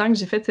 5-6 ans que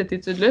j'ai fait cette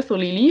étude-là sur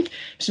les livres.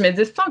 Je me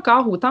dis, c'est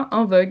encore autant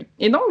en vogue?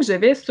 Et donc, je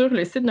vais sur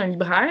le site d'un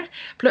libraire.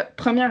 Puis la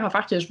première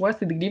affaire que je vois,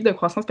 c'est des livres de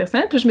croissance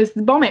personnelle. Puis je me suis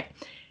dit, bon, mais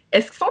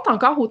est-ce qu'ils sont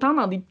encore autant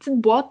dans des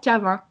petites boîtes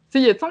qu'avant?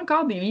 Y a-t-il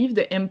encore des livres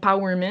de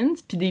empowerment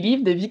puis des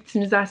livres de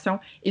victimisation?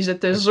 Et je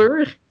te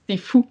jure, c'est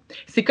fou.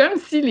 C'est comme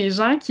si les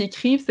gens qui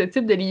écrivent ce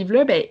type de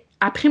livre-là, ben,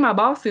 après ma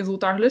barre, ces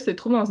auteurs-là se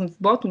trouvent dans une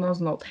petite boîte ou dans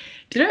une autre.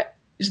 Puis là,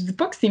 je dis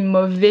pas que c'est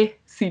mauvais,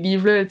 ces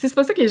livres-là. C'est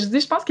pas ça que je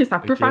dis. Je pense que ça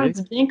peut faire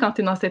du bien quand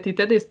tu es dans cet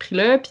état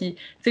d'esprit-là. Puis,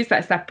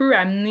 ça peut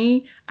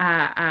amener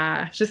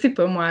à, je sais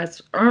pas moi,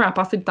 à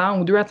passer le temps,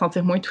 ou 2, à te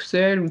sentir moins tout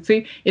seul. Ou,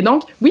 et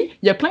donc, oui,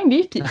 il y a plein de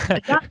livres. Puis,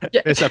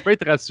 ça peut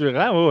être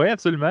rassurant, oui,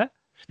 absolument.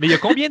 Mais il y a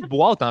combien de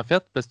boîtes, en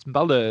fait? Parce que tu me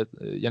parles de...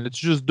 Y en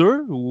a-tu juste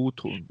 2? Ou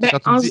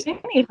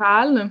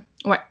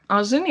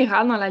en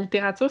général, dans la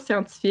littérature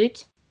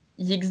scientifique,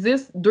 il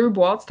existe 2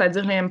 boîtes,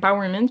 c'est-à-dire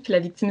l'empowerment puis la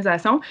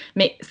victimisation,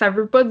 mais ça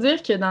veut pas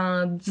dire que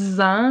dans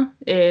 10 ans,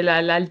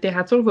 la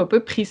littérature va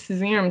pas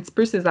préciser un petit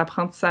peu ces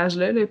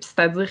apprentissages-là, puis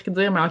c'est-à-dire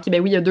dire, mais OK,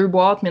 ben oui, il y a 2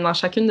 boîtes, mais dans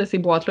chacune de ces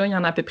boîtes-là, il y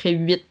en a à peu près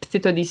 8,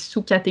 puis tu as des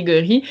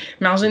sous-catégories,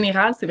 mais en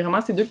général, c'est vraiment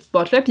ces 2 petites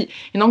boîtes-là, puis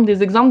et donc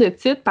des exemples de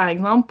titres, par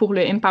exemple, pour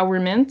le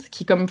empowerment,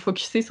 qui est comme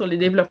focusé sur le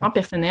développement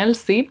personnel,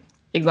 c'est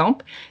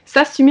exemple,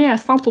 s'assumer à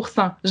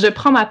 100%. Je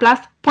prends ma place,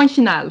 point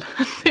final.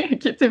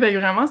 Fait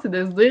vraiment, c'est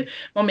de se dire,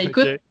 bon, mais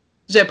écoute,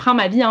 je prends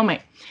ma vie en main.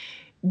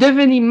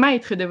 Devenez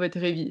maître de votre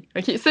vie.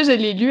 OK, ça, je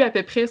l'ai lu à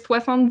peu près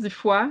 70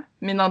 fois,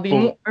 mais dans des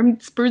mots un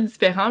petit peu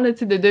différents, là,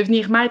 de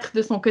devenir maître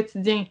de son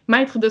quotidien,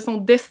 maître de son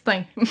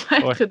destin,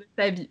 maître de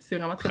sa vie. C'est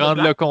vraiment très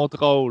prendre le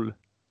contrôle.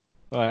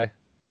 Ouais.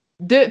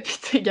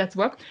 Puis, tu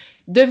vois,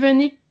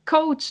 devenez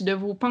coach de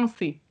vos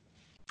pensées.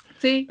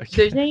 Tu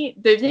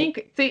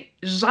sais,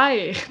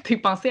 gère tes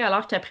pensées,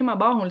 alors qu'après ma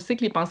barre, on le sait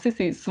que les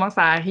pensées, souvent,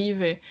 ça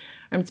arrive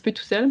un petit peu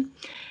tout seul.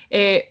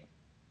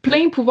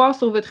 Plein pouvoir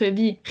sur votre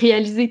vie.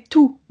 Réalisez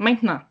tout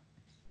maintenant.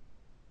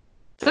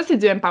 Ça, c'est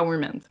du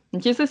empowerment.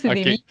 Okay? Ça, c'est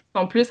des livres qui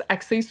sont plus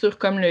axés sur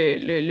comme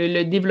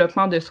le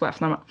développement de soi,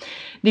 finalement.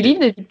 Des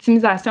livres de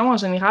victimisation, en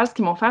général, ce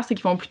qu'ils vont faire, c'est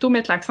qu'ils vont plutôt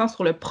mettre l'accent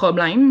sur le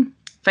problème.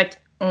 Fait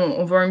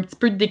qu'on va un petit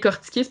peu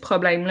décortiquer ce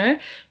problème-là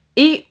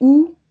et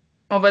où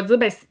on va dire,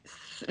 ben,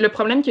 le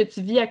problème que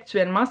tu vis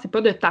actuellement, c'est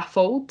pas de ta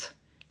faute,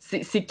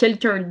 c'est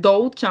quelqu'un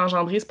d'autre qui a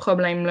engendré ce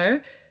problème-là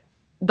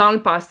dans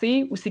le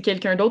passé ou c'est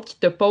quelqu'un d'autre qui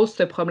te pose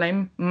ce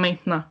problème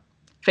maintenant.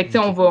 Fait que, tu sais,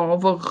 on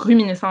va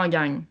ruminer ça en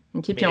gang.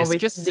 Okay? Puis on va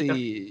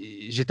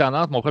j'ai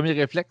tendance, mon premier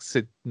réflexe,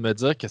 c'est de me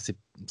dire que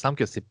il me semble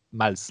que c'est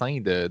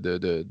malsain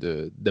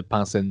de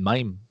penser de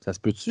même. Ça se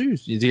peut-tu?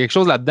 Il y a quelque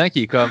chose là-dedans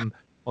qui est comme,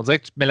 on dirait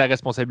que tu mets la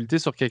responsabilité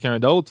sur quelqu'un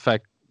d'autre. Fait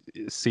que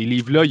ces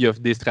livres-là, il y a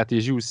des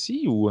stratégies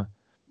aussi ou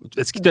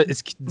est-ce qu'ils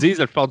te disent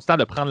la plupart du temps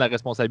de prendre la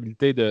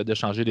responsabilité de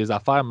changer des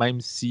affaires,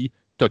 même si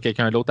tu as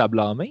quelqu'un d'autre à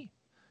blâmer?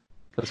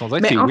 On dirait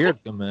que c'est weird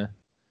comme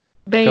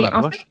approche.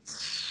 En fait,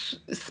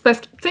 c'est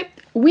parce que, tu sais,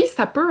 oui,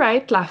 ça peut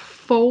être la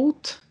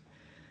faute,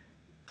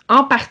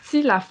 en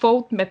partie la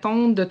faute,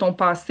 mettons, de ton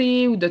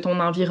passé ou de ton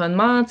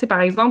environnement. Tu sais,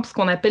 par exemple, ce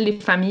qu'on appelle les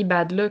familles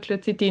bad luck. Tu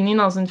sais, t'es né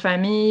dans une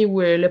famille où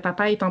le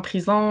papa est en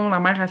prison, la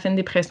mère a fait une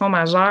dépression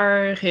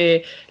majeure,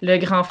 le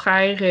grand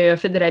frère a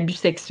fait de l'abus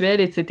sexuel,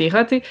 etc.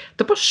 Tu sais,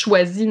 t'as pas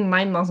choisi de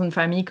même dans une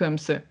famille comme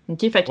ça.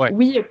 Okay? Fait que,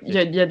 oui, il y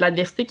a de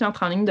l'adversité qui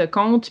entre en ligne de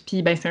compte,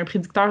 puis ben, c'est un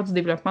prédicteur du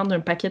développement d'un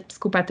paquet de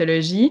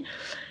psychopathologies.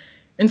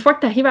 Une fois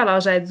que tu arrives à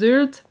l'âge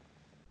adulte,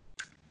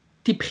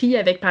 tu es pris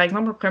avec, par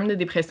exemple, un problème de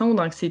dépression ou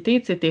d'anxiété,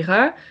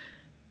 etc.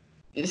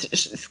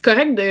 C'est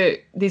correct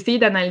d'essayer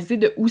d'analyser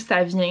de où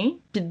ça vient,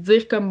 puis de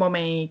dire comme, bon,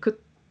 ben, écoute,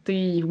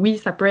 oui,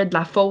 ça peut être de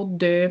la faute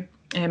de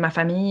ma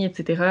famille,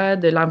 etc.,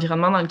 de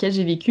l'environnement dans lequel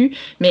j'ai vécu,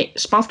 mais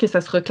je pense que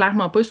ça sera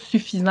clairement pas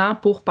suffisant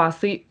pour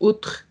passer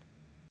outre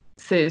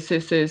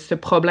ce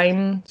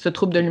problème, ce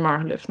trouble de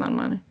l'humeur-là,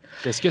 finalement. Là.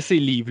 Est-ce que ces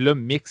livres-là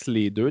mixent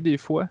les deux des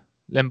fois?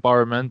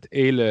 L'empowerment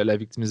et la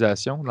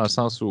victimisation, dans le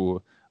sens où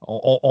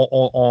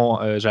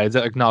j'allais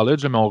dire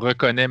acknowledge, mais on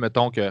reconnaît,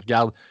 mettons, que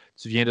regarde,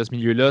 tu viens de ce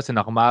milieu-là, c'est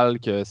normal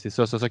que c'est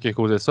ça qui a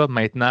causé ça.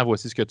 Maintenant,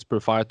 voici ce que tu peux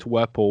faire,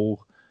 toi,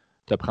 pour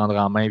te prendre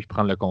en main et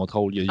prendre le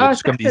contrôle. Il y a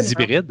comme des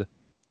hybrides?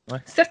 Ouais.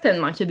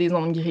 Certainement qu'il y a des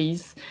zones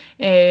grises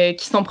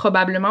qui sont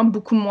probablement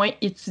beaucoup moins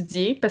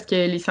étudiées parce que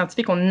les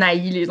scientifiques ont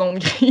haï les zones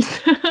grises.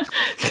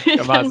 C'est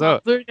Comment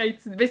ça? dur à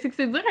étudier. Ben, c'est que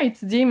c'est dur à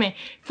étudier, mais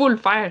il faut le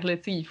faire. Là,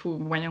 il faut,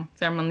 voyons,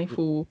 à un moment donné, il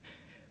faut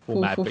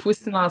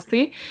s'y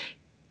lancer.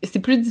 C'est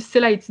plus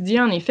difficile à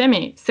étudier, en effet,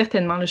 mais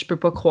certainement, là, je peux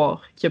pas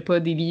croire qu'il n'y a pas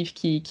des livres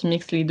qui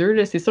mixent les deux.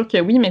 Là. C'est sûr que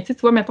oui, mais tu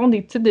vois, mettons,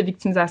 des types de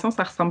victimisation,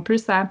 ça ressemble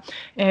plus à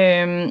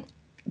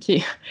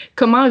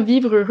comment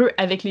vivre heureux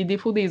avec les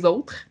défauts des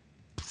autres.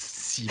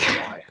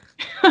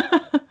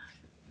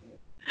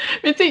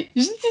 Mais tu sais,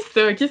 je dis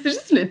ça, ok? C'est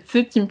juste le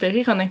titre qui me fait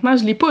rire, honnêtement.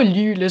 Je l'ai pas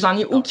lu, là. J'en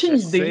ai aucune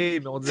idée. Sais,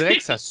 mais on dirait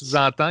que ça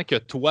sous-entend que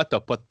toi, t'as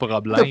pas de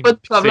problème, puis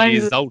que c'est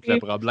les autres le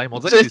problème. On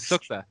dirait que c'est ça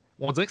que ça...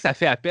 On dirait que ça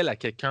fait appel à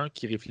quelqu'un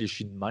qui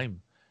réfléchit de même.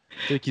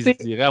 Tu sais, qui se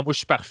dirait, ah, moi, je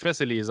suis parfait,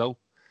 c'est les autres.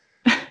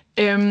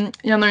 Il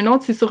y en a un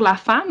autre, c'est sur la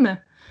femme.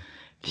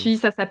 Puis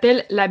ça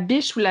s'appelle La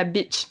biche ou la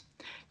bitch.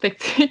 Fait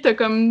que tu sais, t'as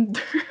comme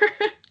deux...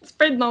 tu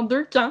peux être dans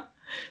deux camps.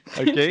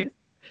 OK.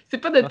 C'est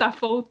pas de ta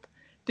faute.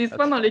 T'es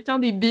soit dans le camp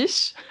des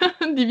biches,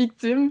 des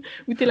victimes,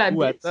 ou t'es la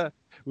bitch.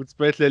 Ou tu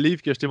peux être le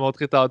livre que je t'ai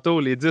montré tantôt,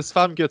 Les 10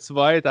 femmes que tu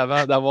vas être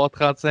avant d'avoir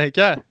 35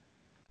 ans.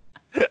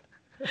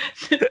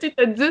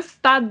 T'as 10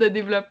 stades de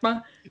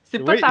développement. C'est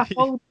pas ta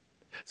faute.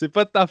 C'est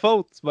pas de ta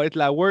faute. Tu vas être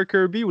la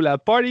worker bee ou la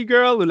party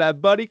girl ou la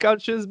body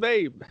conscious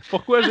babe.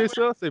 Pourquoi j'ai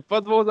ça? C'est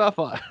pas de vos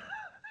affaires.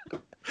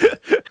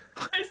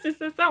 C'est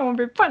ça, on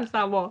veut pas le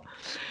savoir.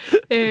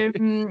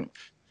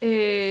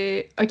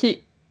 OK.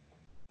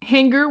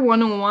 Hanger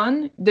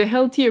 101, The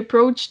Healthy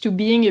Approach to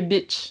Being a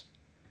Bitch.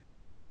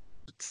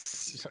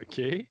 OK.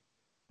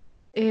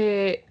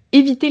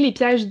 Éviter les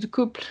pièges du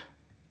couple.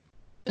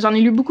 J'en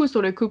ai lu beaucoup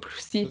sur le couple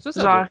aussi.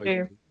 Ça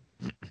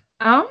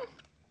hein?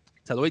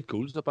 Ça doit être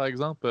cool, ça, par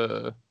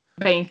exemple.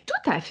 Ben,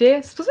 tout à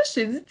fait. C'est pour ça que je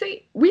te dis, tu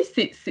sais, oui,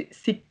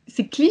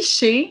 c'est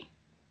cliché,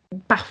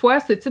 parfois,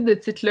 ce type de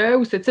titre-là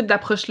ou ce type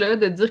d'approche-là,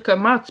 de dire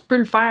comment tu peux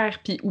le faire,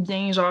 puis ou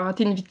bien, genre,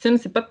 t'es une victime,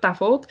 c'est pas de ta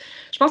faute.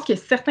 Je pense qu'il y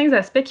a certains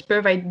aspects qui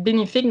peuvent être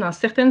bénéfiques dans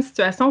certaines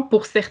situations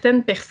pour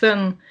certaines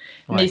personnes.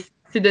 Ouais. Mais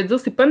c'est de dire,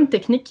 c'est pas une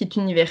technique qui est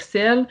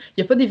universelle.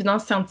 Il n'y a pas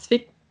d'évidence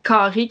scientifique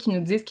carrée qui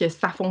nous disent que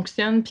ça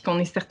fonctionne puis qu'on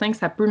est certain que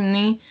ça peut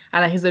mener à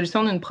la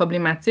résolution d'une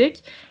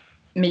problématique.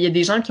 Mais il y a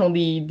des gens qui ont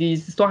des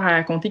histoires à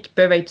raconter qui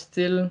peuvent être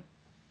utiles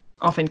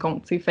en fin de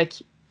compte. T'sais. Fait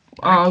que,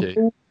 en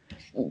gros,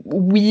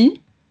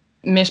 oui,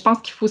 mais je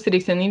pense qu'il faut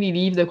sélectionner les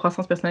livres de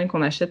croissance personnelle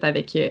qu'on achète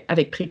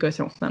avec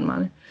précaution, finalement.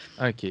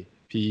 Là. OK.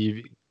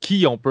 Puis,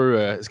 qui on peut...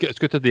 est-ce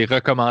que tu as des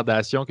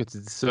recommandations que tu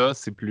dis ça,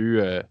 c'est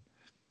plus...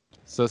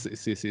 ça,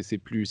 c'est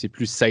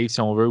plus safe, si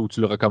on veut, ou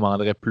tu le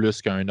recommanderais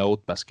plus qu'un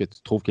autre parce que tu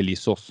trouves que les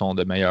sources sont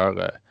de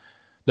meilleure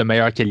de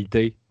meilleure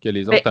qualité que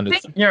les autres?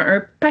 Il y a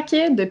un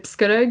paquet de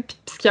psychologues, puis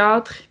de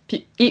psychiatres,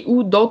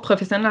 ou d'autres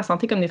professionnels de la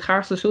santé, comme des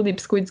travailleurs sociaux, des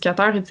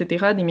psychoéducateurs,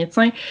 etc., des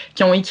médecins,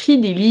 qui ont écrit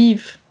des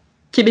livres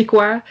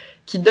québécois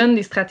qui donnent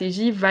des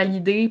stratégies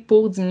validées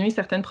pour diminuer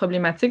certaines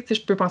problématiques. Tu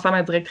sais, je peux penser à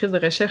ma directrice de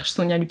recherche,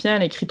 Sonia Lupien,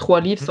 elle a écrit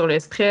 3 livres sur le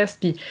stress,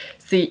 puis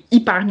c'est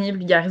hyper bien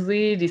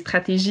vulgarisé, les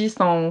stratégies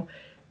sont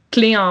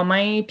clés en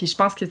main, puis je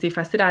pense que c'est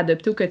facile à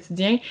adopter au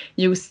quotidien.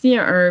 Il y a aussi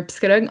un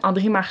psychologue,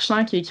 André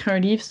Marchand, qui a écrit un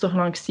livre sur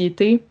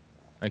l'anxiété,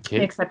 qui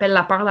s'appelle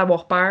La peur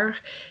d'avoir peur,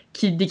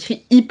 qui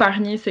décrit hyper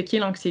bien ce qu'est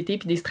l'anxiété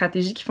puis des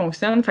stratégies qui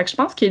fonctionnent. Fait que je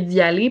pense que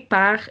d'y aller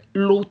par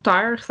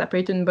l'auteur, ça peut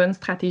être une bonne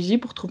stratégie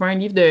pour trouver un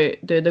livre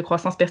de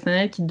croissance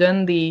personnelle qui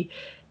donne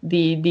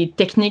des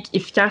techniques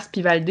efficaces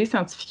puis validées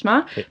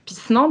scientifiquement. Puis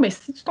sinon, ben,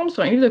 si tu tombes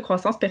sur un livre de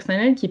croissance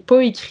personnelle qui n'est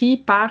pas écrit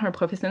par un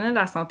professionnel de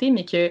la santé,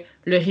 mais que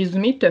le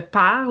résumé te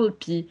parle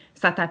puis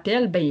ça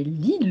t'appelle, ben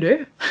lis-le.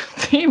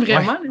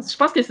 Vraiment, je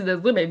pense que c'est de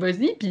se dire, ben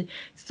vas-y, puis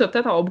tu vas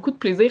peut-être avoir beaucoup de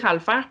plaisir à le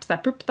faire, puis ça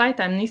peut peut-être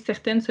amener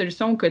certaines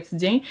solutions au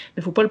quotidien, mais il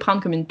ne faut pas le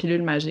prendre comme une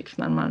pilule magique,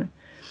 finalement. Là.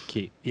 OK.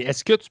 Et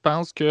est-ce que tu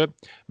penses que,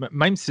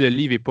 même si le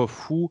livre n'est pas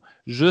fou,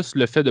 juste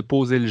le fait de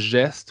poser le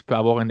geste peut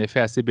avoir un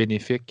effet assez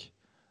bénéfique?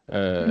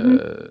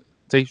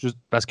 Juste,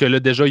 parce que là,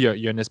 déjà, il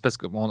y a une espèce,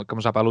 comme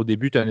j'en parlais au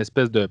début, tu as une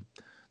espèce de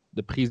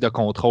prise de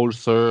contrôle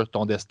sur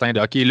ton destin, de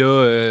OK,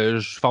 là,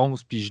 je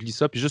fonce, puis je lis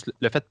ça, puis juste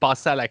le fait de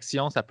passer à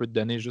l'action, ça peut te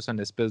donner juste une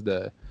espèce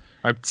de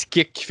un petit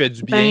kick qui fait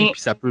du bien,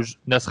 puis ça peut,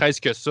 ne serait-ce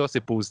que ça,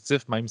 c'est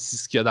positif, même si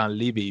ce qu'il y a dans le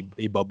livre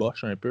est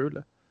boboche un peu,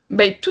 là.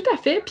 Ben, tout à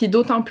fait, puis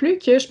d'autant plus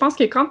que je pense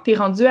que quand tu es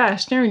rendu à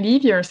acheter un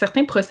livre, il y a un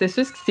certain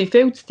processus qui s'est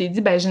fait où tu t'es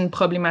dit, ben, j'ai une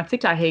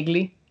problématique à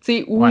régler. Tu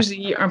sais, où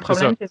j'ai un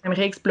problème que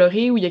j'aimerais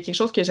explorer, où il y a quelque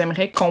chose que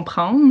j'aimerais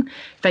comprendre.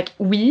 Fait que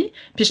oui.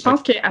 Puis je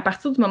pense qu'à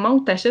partir du moment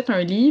où tu achètes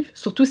un livre,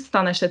 surtout si tu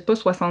n'en achètes pas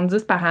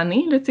 70 par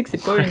année, là, tu sais que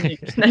c'est pas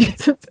une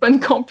habitude, c'est pas une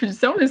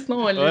compulsion, là,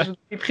 sinon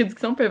les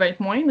prédictions peuvent être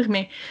moindres,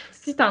 mais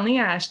si tu en es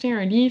à acheter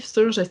un livre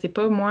sur, je sais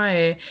pas moi,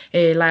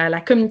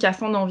 la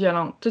communication non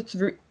violente, toi, tu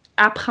veux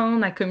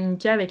apprendre à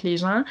communiquer avec les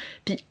gens,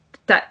 puis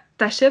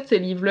t'achètes ce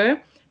livre-là,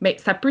 ben,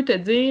 ça peut te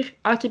dire,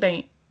 OK,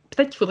 ben,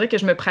 peut-être qu'il faudrait que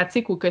je me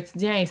pratique au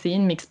quotidien à essayer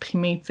de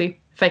m'exprimer, tu sais.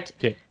 Fait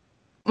que,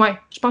 ouais,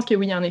 je pense que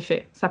oui, en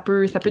effet. Ça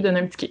peut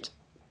donner un petit kick.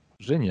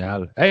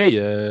 Génial. Hey,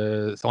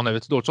 on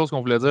avait-tu d'autres choses qu'on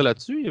voulait dire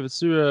là-dessus?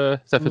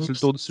 Ça fait-tu le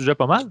tour du sujet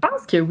pas mal? Je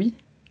pense que oui.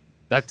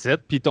 That's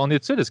it. Puis ton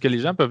étude, est-ce que les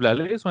gens peuvent la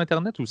lire sur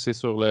Internet ou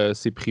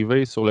c'est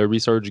privé sur le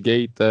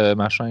ResearchGate,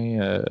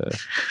 machin?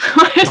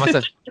 Comment ça...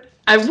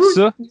 À vous?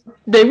 Ça?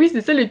 Ben oui,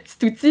 c'est ça le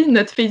petit outil,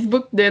 notre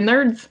Facebook de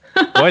nerds.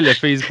 Ouais, le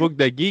Facebook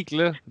de geeks,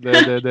 là,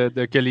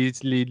 que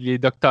les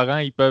doctorants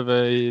ils peuvent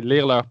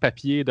lire leurs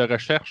papiers de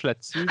recherche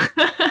là-dessus.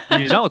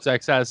 Les gens ont-ils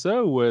accès à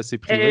ça ou c'est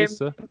privé,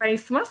 ça? Ben,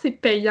 souvent, c'est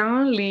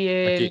payant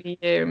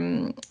les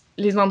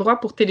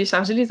endroits pour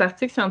télécharger les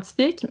articles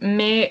scientifiques,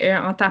 mais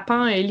en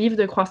tapant livre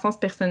de croissance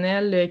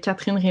personnelle,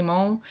 Catherine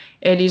Raymond,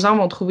 les gens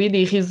vont trouver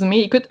des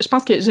résumés. Écoute, je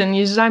pense que je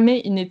n'ai jamais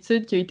une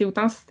étude qui a été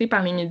autant citée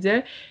par les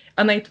médias.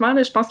 Honnêtement,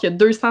 là, je pense qu'il y a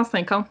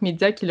 250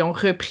 médias qui l'ont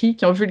repris,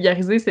 qui ont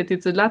vulgarisé cette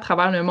étude-là à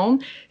travers le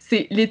monde.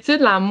 C'est l'étude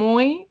la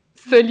moins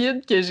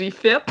solide que j'ai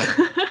faite.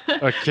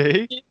 OK.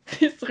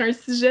 C'est sur un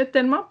sujet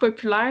tellement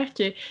populaire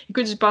que,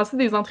 écoute, j'ai passé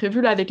des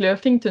entrevues là, avec le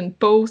Huffington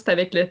Post,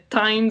 avec le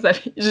Times.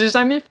 J'ai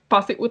jamais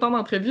passé autant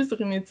d'entrevues sur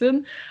une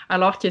étude,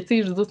 alors que, tu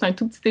sais, je veux dire, c'est un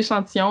tout petit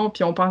échantillon,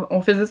 puis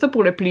on faisait ça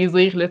pour le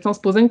plaisir. Là. On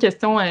se posait une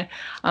question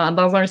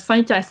dans un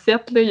 5 à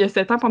 7, là, il y a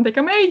 7 ans, puis on était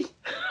comme « Hey!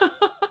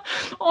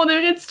 On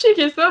devrait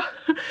checker ça! »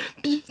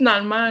 Puis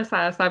finalement,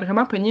 ça a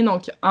vraiment pogné.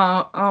 Donc,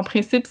 en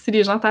principe, si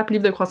les gens tapent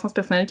livre de croissance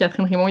personnelle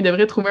Catherine Raymond, ils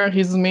devraient trouver un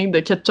résumé de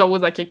quelque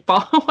chose à quelque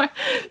part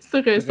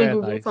sur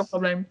Google, nice. Sans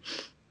problème.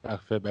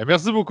 Parfait. Ben,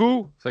 merci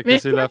beaucoup.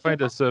 C'est la fin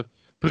de ce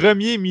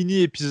premier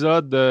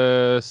mini-épisode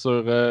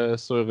sur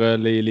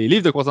les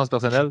livres de croissance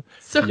personnelle.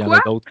 Sur quoi? Il y en a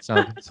d'autres qui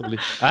sont sur les...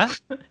 Hein?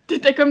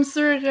 T'étais comme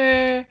sur...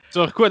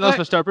 Sur quoi? Non,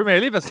 j'étais un peu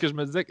mêlé parce que je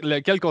me disais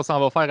lequel qu'on s'en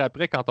va faire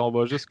après quand on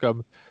va juste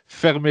comme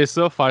fermer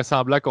ça, faire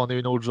semblant qu'on ait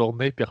une autre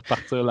journée puis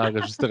repartir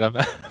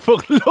l'enregistrement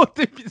pour l'autre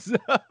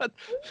épisode.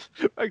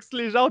 Fait que si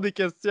les gens ont des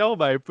questions,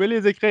 ben, vous pouvez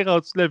les écrire en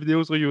dessous de la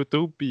vidéo sur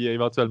YouTube puis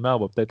éventuellement,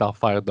 on va peut-être en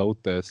faire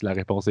d'autres si la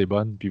réponse est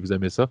bonne puis vous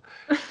aimez ça.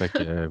 Fait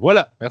que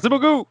voilà. Merci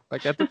beaucoup. Fait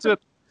qu'à tout de suite.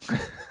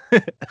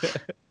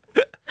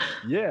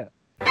 Yeah.